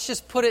 Well, let's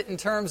just put it in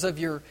terms of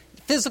your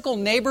physical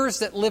neighbors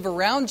that live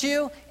around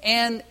you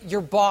and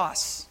your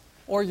boss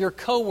or your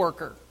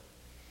coworker.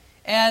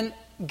 And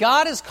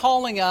God is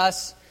calling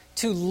us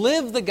to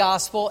live the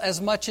gospel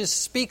as much as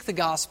speak the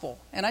gospel.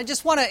 And I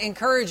just want to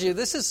encourage you,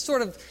 this is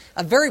sort of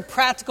a very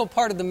practical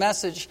part of the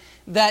message,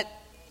 that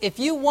if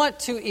you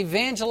want to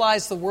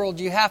evangelize the world,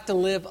 you have to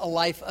live a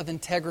life of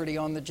integrity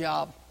on the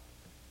job.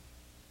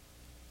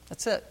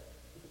 That's it.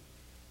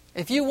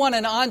 If you want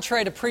an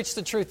entree to preach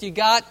the truth, you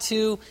got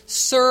to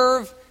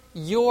serve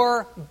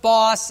your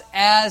boss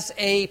as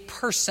a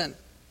person.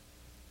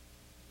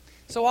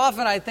 So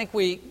often I think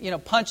we,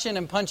 punch in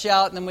and punch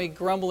out, and then we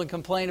grumble and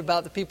complain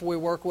about the people we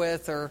work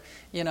with, or,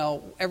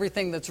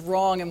 everything that's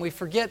wrong, and we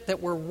forget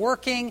that we're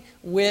working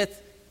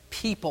with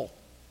people.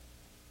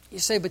 You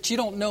say, but you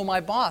don't know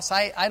my boss.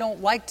 I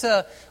don't like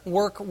to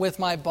work with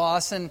my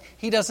boss, and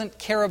he doesn't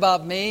care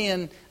about me,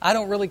 and I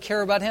don't really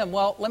care about him.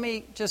 Well, let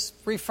me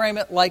just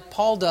reframe it like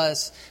Paul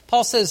does.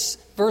 Paul says,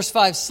 verse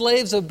 5,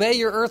 slaves, obey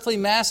your earthly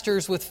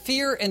masters with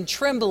fear and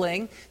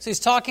trembling. So he's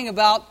talking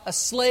about a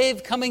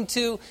slave coming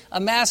to a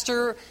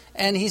master,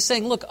 and he's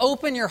saying, look,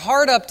 open your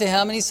heart up to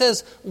him. And he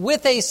says,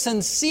 with a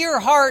sincere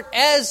heart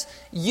as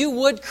you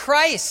would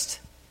Christ.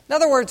 In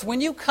other words, when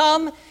you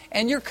come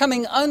and you're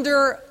coming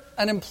under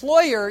an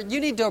employer, you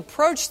need to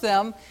approach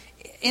them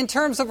in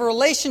terms of a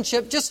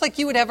relationship, just like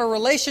you would have a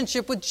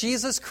relationship with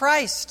Jesus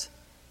Christ.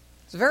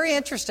 It's very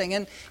interesting.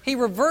 And he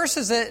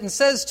reverses it and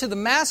says to the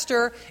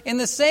master, in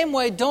the same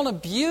way, don't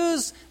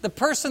abuse the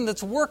person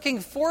that's working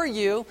for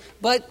you,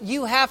 but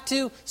you have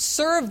to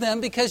serve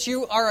them because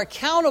you are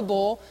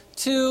accountable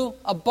to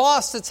a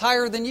boss that's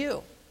higher than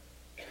you.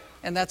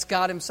 And that's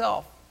God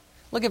himself.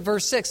 Look at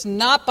verse 6.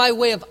 Not by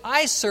way of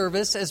eye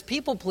service as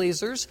people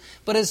pleasers,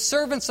 but as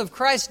servants of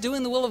Christ,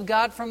 doing the will of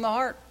God from the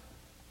heart.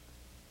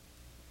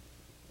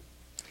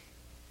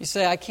 You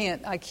say, I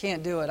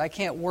can't do it. I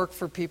can't work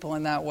for people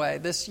in that way.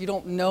 You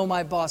don't know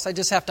my boss. I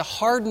just have to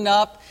harden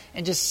up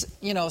and just,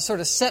 sort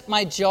of set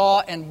my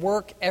jaw and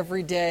work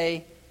every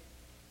day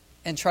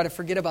and try to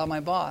forget about my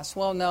boss.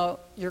 Well, no,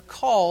 you're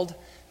called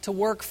to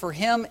work for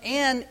him.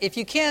 And if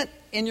you can't,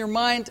 in your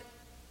mind,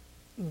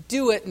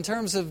 do it in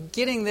terms of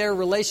getting there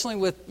relationally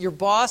with your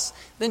boss,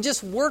 then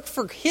just work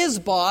for his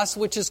boss,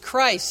 which is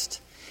Christ.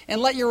 And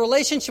let your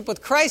relationship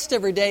with Christ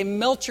every day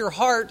melt your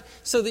heart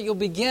so that you'll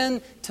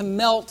begin to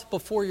melt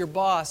before your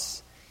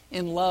boss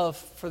in love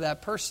for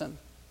that person.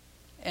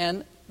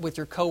 And with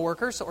your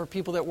coworkers or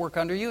people that work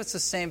under you, it's the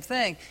same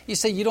thing. You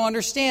say, you don't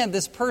understand,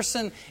 this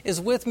person is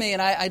with me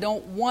and I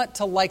don't want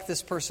to like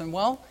this person.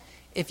 Well,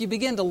 if you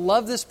begin to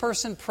love this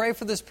person, pray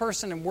for this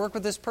person, and work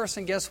with this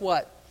person, guess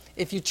what?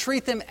 If you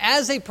treat them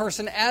as a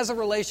person, as a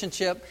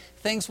relationship,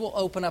 things will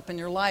open up in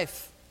your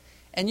life.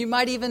 And you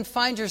might even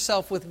find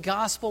yourself with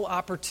gospel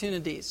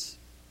opportunities.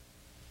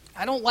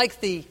 I don't like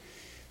the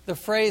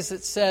phrase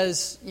that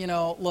says,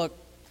 look,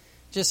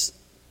 just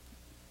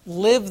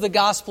live the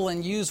gospel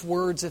and use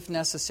words if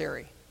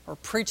necessary. Or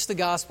preach the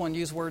gospel and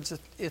use words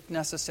if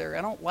necessary.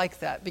 I don't like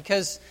that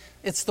because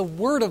it's the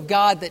word of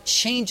God that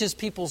changes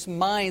people's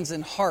minds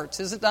and hearts,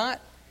 is it not?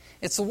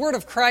 It's the word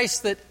of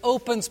Christ that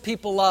opens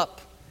people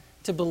up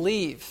to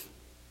believe.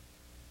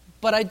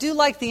 But I do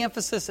like the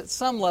emphasis at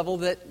some level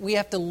that we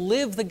have to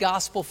live the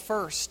gospel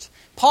first.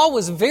 Paul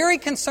was very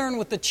concerned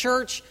with the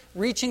church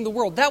reaching the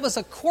world. That was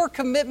a core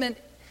commitment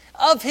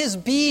of his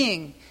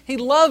being. He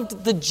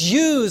loved the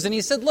Jews, and he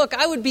said, look,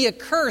 I would be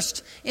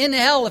accursed in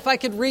hell if I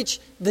could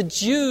reach the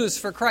Jews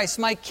for Christ,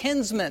 my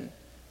kinsmen.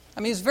 I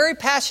mean, he was very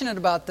passionate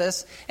about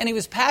this, and he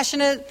was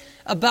passionate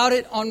about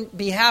it on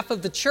behalf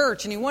of the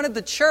church. And he wanted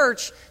the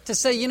church to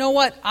say, you know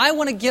what, I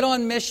want to get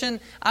on mission.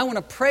 I want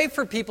to pray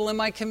for people in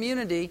my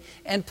community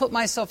and put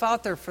myself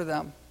out there for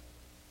them.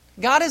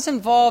 God is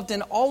involved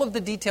in all of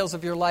the details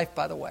of your life,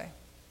 by the way.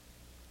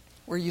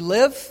 Where you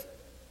live,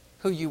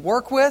 who you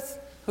work with,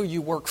 who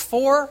you work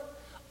for.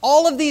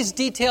 All of these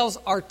details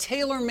are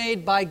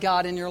tailor-made by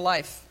God in your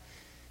life.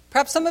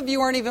 Perhaps some of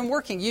you aren't even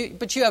working,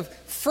 but you have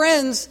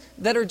friends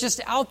that are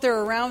just out there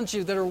around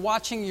you that are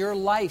watching your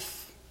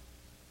life.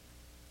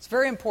 It's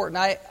very important.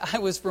 I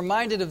was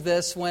reminded of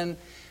this when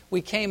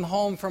we came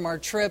home from our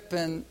trip,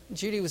 and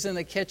Judy was in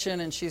the kitchen,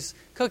 and she's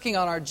cooking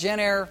on our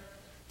Jenn-Air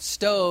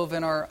stove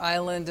in our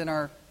island in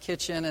our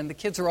kitchen, and the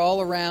kids are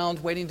all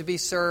around waiting to be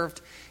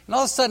served. And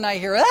all of a sudden I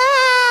hear,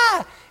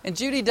 ah! And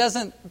Judy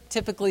doesn't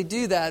typically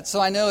do that, so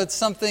I know it's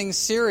something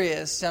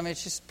serious. I mean,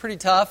 she's pretty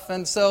tough.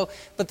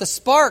 But the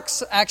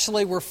sparks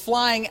actually were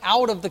flying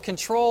out of the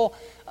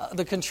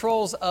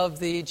controls of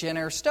the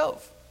Jenn-Air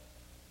stove.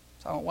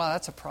 So I went, wow,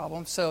 that's a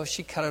problem. So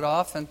she cut it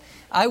off, and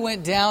I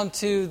went down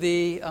to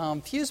the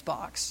fuse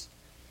box.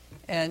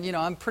 And,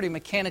 I'm pretty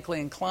mechanically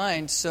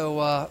inclined,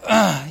 so,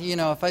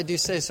 if I do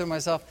say so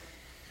myself,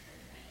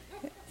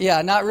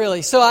 yeah, not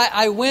really. So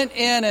I went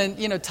in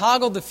and,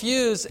 toggled the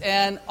fuse,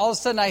 and all of a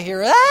sudden I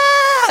hear,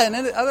 ah! And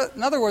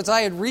in other words,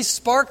 I had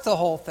re-sparked the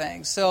whole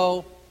thing.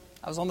 So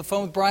I was on the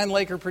phone with Brian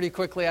Laker pretty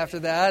quickly after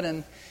that,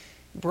 and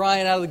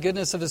Brian, out of the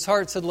goodness of his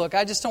heart, said, look,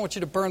 I just don't want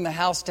you to burn the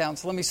house down,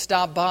 so let me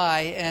stop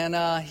by.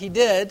 And he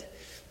did.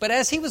 But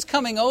as he was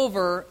coming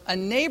over, a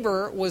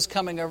neighbor was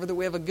coming over that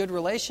we have a good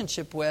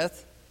relationship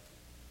with,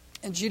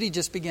 and Judy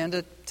just began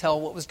to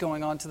tell what was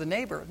going on to the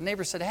neighbor. The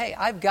neighbor said, hey,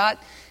 I've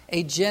got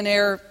a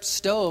Jenn-Air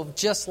stove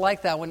just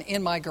like that one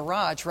in my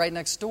garage right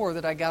next door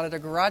that I got at a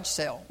garage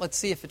sale. Let's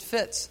see if it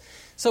fits.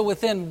 So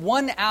within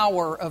 1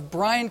 hour of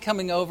Brian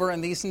coming over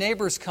and these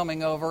neighbors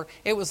coming over,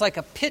 it was like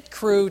a pit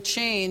crew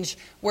change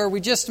where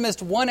we just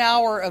missed 1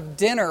 hour of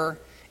dinner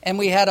and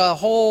we had a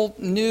whole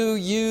new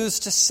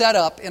used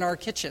setup in our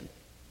kitchen.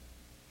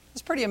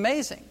 It's pretty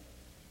amazing.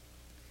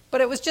 But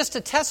it was just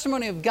a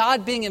testimony of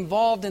God being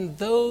involved in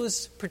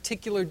those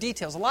particular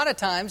details. A lot of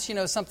times,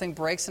 something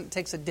breaks and it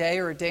takes a day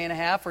or a day and a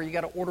half, or you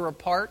got to order a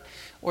part,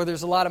 or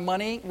there's a lot of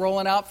money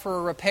rolling out for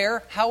a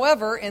repair.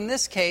 However, in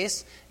this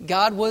case,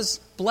 God was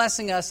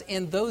blessing us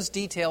in those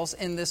details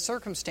in this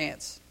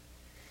circumstance.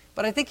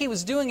 But I think He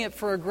was doing it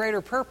for a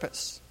greater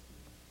purpose,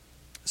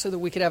 so that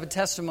we could have a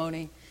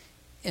testimony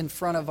in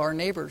front of our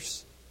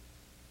neighbors,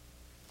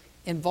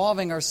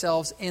 involving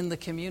ourselves in the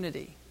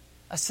community,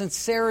 a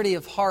sincerity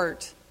of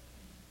heart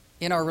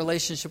in our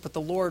relationship with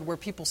the Lord, where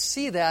people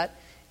see that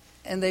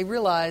and they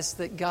realize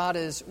that God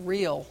is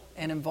real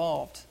and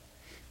involved.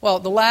 Well,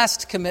 the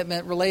last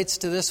commitment relates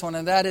to this one,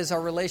 and that is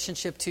our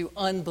relationship to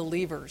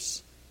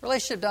unbelievers.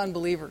 Relationship to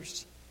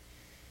unbelievers.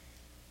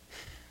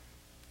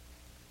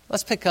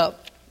 Let's pick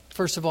up,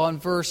 first of all, in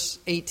verse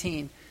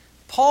 18.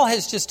 Paul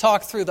has just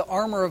talked through the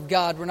armor of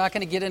God. We're not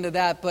going to get into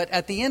that, but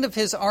at the end of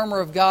his armor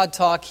of God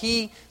talk,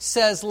 he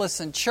says,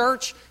 listen,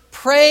 church,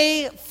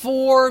 pray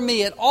for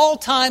me at all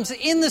times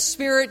in the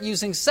Spirit,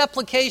 using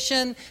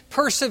supplication,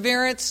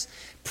 perseverance.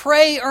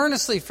 Pray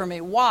earnestly for me.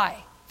 Why?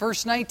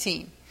 Verse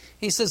 19.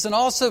 He says, and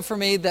also for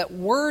me, that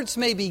words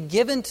may be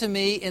given to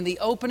me in the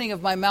opening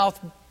of my mouth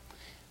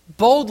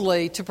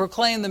boldly to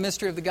proclaim the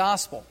mystery of the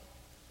gospel.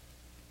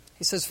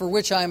 He says, for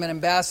which I am an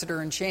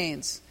ambassador in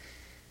chains.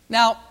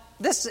 Now,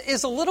 this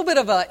is a little bit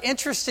of an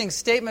interesting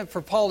statement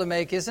for Paul to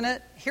make, isn't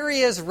it? Here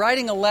he is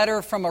writing a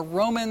letter from a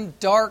Roman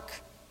dark,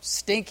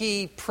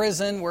 stinky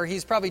prison where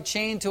he's probably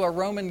chained to a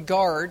Roman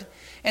guard.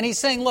 And he's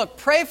saying, look,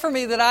 pray for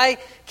me that I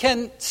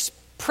can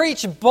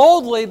preach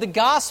boldly the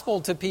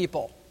gospel to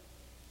people.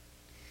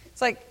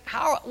 It's like,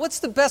 what's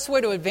the best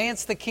way to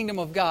advance the kingdom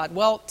of God?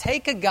 Well,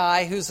 take a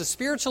guy who's a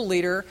spiritual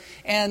leader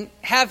and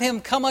have him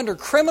come under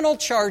criminal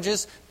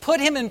charges, put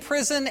him in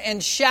prison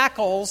and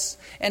shackles,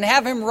 and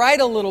have him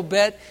write a little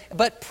bit,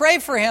 but pray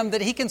for him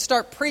that he can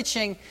start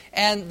preaching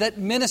and that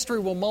ministry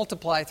will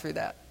multiply through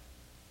that.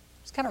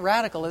 It's kind of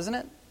radical, isn't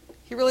it?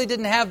 He really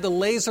didn't have the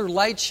laser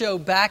light show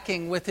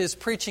backing with his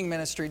preaching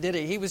ministry, did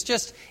he? He was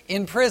just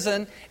in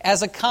prison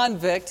as a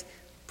convict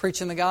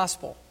preaching the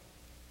gospel.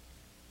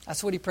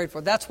 That's what he prayed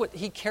for. That's what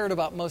he cared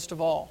about most of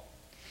all.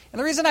 And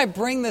the reason I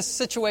bring this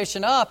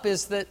situation up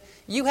is that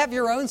you have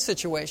your own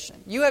situation.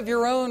 You have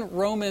your own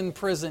Roman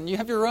prison. You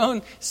have your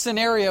own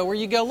scenario where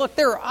you go, look,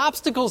 there are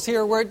obstacles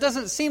here where it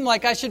doesn't seem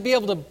like I should be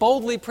able to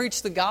boldly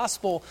preach the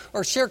gospel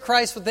or share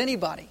Christ with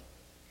anybody.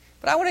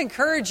 But I would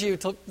encourage you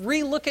to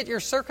relook at your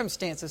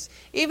circumstances.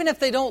 Even if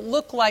they don't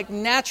look like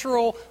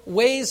natural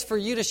ways for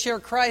you to share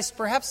Christ,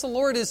 perhaps the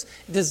Lord is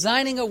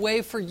designing a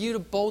way for you to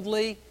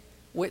boldly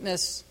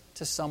witness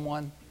to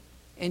someone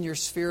in your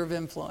sphere of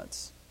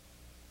influence.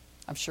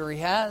 I'm sure He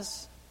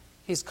has.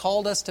 He's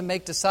called us to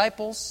make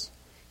disciples.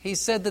 He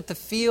said that the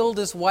field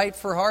is white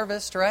for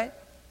harvest, right?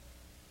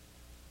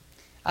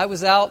 I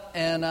was out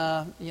and,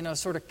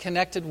 sort of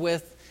connected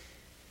with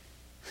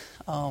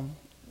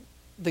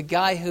the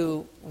guy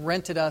who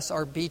rented us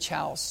our beach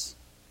house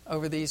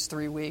over these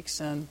 3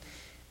 weeks. And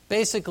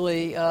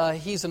basically,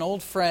 he's an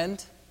old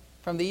friend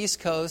from the East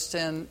Coast,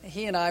 and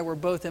he and I were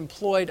both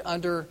employed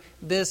under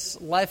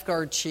this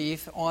lifeguard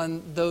chief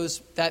on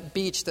that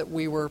beach that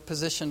we were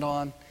positioned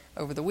on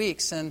over the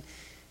weeks. And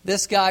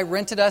this guy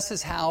rented us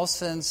his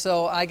house, and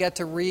so I got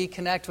to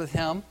reconnect with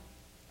him.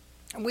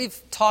 And we've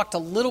talked a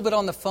little bit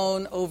on the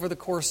phone over the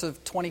course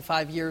of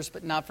 25 years,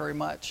 but not very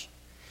much.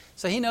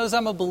 So he knows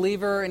I'm a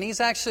believer, and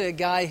he's actually a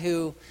guy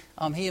who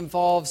he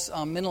involves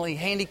mentally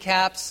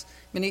handicapped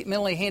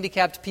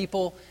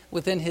people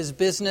within his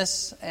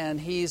business, and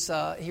he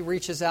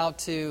reaches out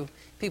to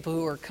people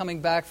who are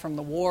coming back from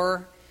the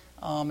war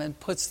and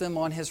puts them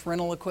on his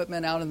rental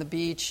equipment out on the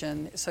beach.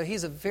 And so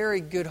he's a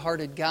very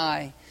good-hearted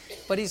guy,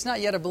 but he's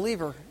not yet a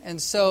believer.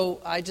 And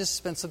so I just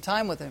spent some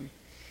time with him.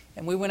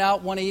 And we went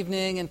out one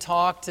evening and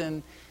talked,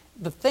 and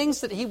the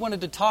things that he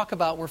wanted to talk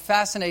about were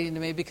fascinating to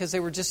me because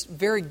they were just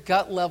very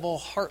gut-level,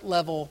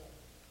 heart-level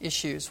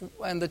issues.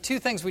 And the two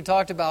things we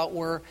talked about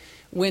were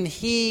when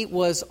he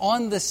was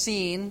on the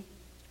scene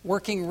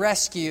working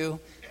rescue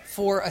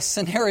for a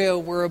scenario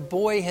where a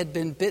boy had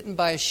been bitten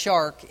by a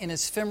shark in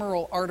his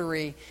femoral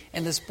artery,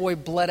 and this boy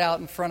bled out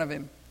in front of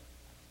him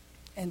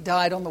and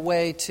died on the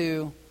way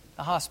to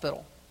the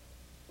hospital.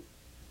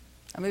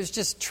 I mean, it was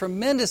just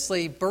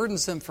tremendously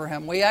burdensome for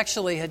him. We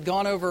actually had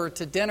gone over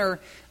to dinner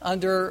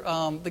under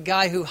the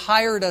guy who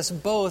hired us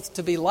both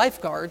to be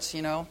lifeguards,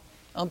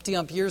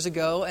 umpty-ump years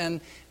ago.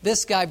 And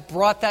this guy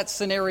brought that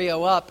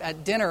scenario up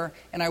at dinner,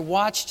 and I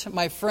watched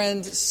my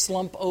friend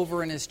slump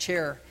over in his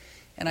chair.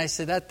 And I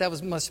said,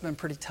 that must have been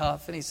pretty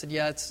tough. And he said,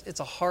 yeah, it's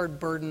a hard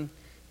burden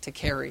to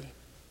carry.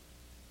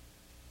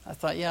 I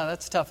thought, yeah,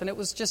 that's tough. And it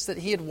was just that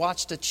he had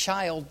watched a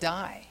child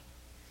die.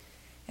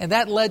 And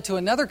that led to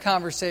another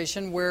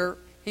conversation where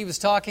he was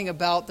talking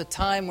about the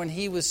time when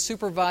he was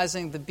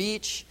supervising the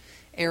beach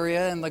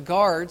area and the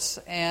guards,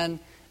 and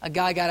a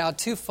guy got out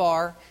too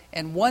far,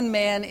 and one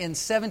man in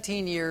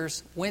 17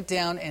 years went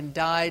down and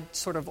died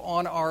sort of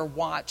on our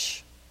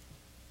watch.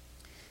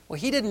 Well,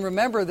 he didn't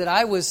remember that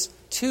I was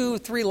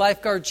 2-3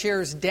 lifeguard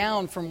chairs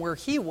down from where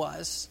he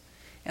was,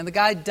 and the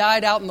guy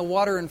died out in the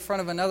water in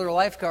front of another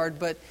lifeguard,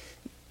 but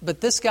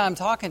this guy I'm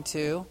talking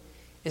to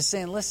is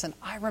saying, listen,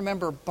 I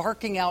remember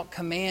barking out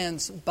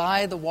commands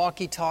by the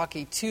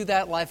walkie-talkie to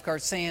that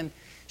lifeguard saying,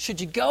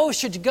 should you go?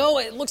 Should you go?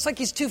 It looks like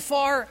he's too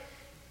far.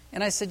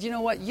 And I said, you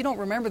know what? You don't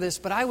remember this,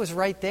 but I was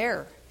right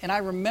there. And I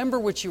remember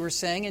what you were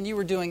saying, and you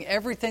were doing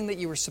everything that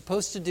you were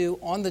supposed to do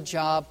on the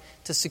job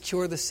to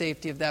secure the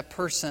safety of that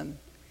person.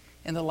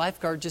 And the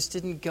lifeguard just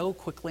didn't go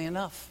quickly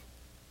enough.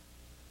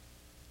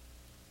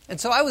 And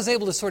so I was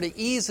able to sort of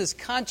ease his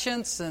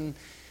conscience, and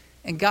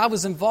God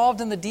was involved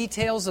in the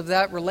details of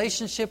that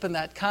relationship and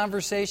that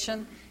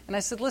conversation. And I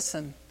said,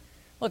 listen,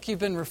 look, you've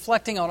been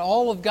reflecting on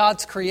all of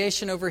God's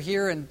creation over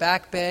here in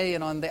Back Bay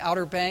and on the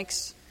Outer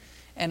Banks.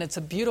 And it's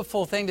a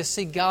beautiful thing to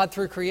see God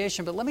through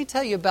creation. But let me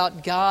tell you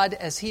about God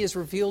as He has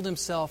revealed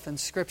Himself in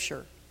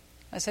Scripture.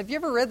 I said, have you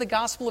ever read the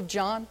Gospel of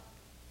John?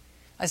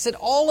 I said,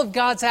 all of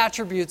God's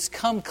attributes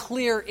come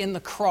clear in the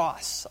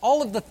cross.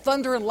 All of the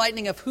thunder and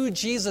lightning of who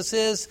Jesus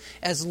is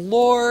as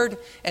Lord,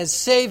 as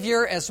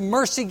Savior, as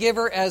mercy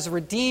giver, as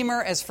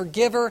Redeemer, as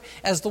forgiver,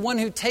 as the one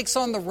who takes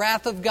on the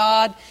wrath of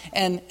God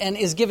and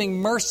is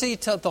giving mercy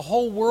to the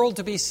whole world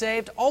to be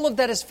saved. All of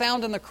that is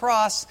found in the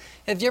cross.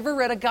 Have you ever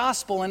read a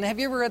gospel? And have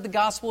you ever read the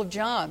Gospel of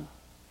John?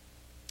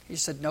 You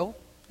said, no,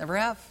 never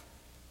have.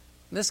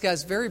 And this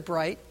guy's very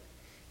bright.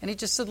 And he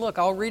just said, look,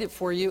 I'll read it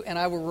for you and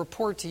I will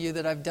report to you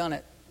that I've done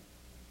it.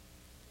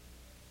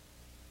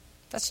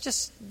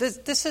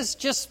 This is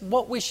just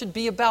what we should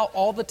be about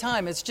all the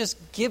time. It's just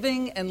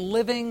giving and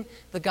living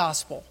the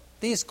gospel.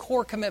 These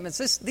core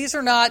commitments. These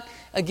are not,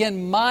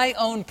 again, my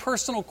own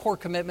personal core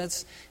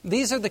commitments.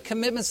 These are the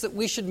commitments that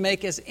we should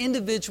make as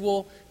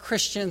individual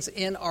Christians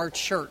in our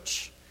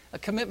church. A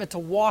commitment to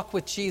walk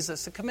with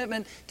Jesus. A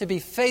commitment to be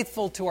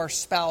faithful to our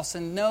spouse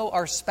and know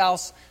our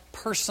spouse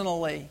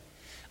personally.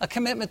 A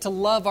commitment to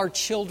love our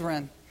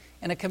children.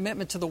 And a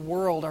commitment to the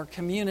world, our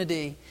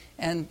community,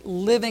 and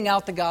living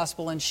out the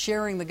gospel and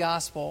sharing the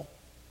gospel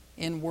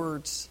in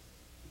words.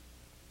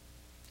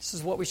 This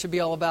is what we should be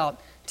all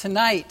about.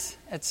 Tonight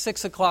at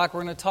 6 o'clock,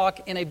 we're going to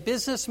talk in a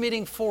business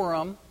meeting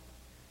forum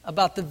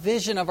about the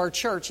vision of our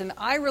church. And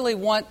I really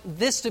want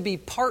this to be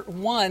part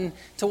one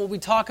to what we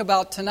talk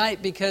about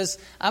tonight, because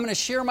I'm going to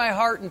share my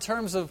heart in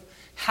terms of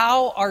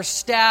how our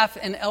staff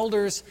and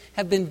elders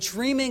have been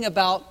dreaming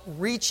about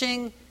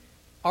reaching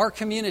our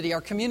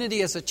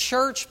community as a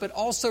church, but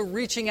also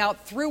reaching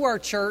out through our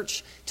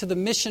church to the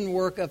mission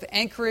work of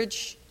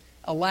Anchorage,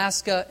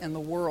 Alaska, and the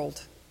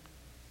world.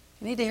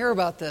 You need to hear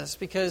about this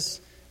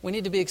because we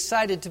need to be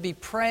excited to be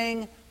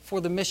praying for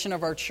the mission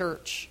of our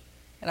church.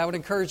 And I would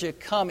encourage you to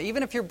come,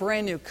 even if you're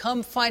brand new,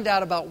 come find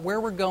out about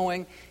where we're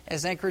going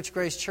as Anchorage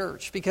Grace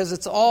Church, because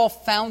it's all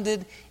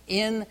founded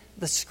in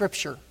the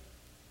Scripture.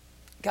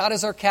 God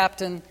is our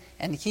captain,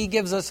 and He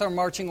gives us our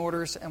marching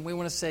orders, and we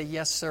want to say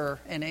yes, sir,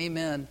 and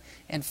amen,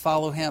 and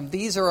follow Him.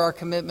 These are our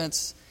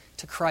commitments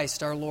to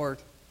Christ, our Lord.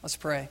 Let's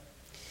pray.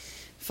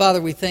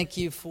 Father, we thank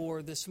You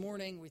for this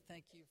morning. We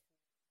thank You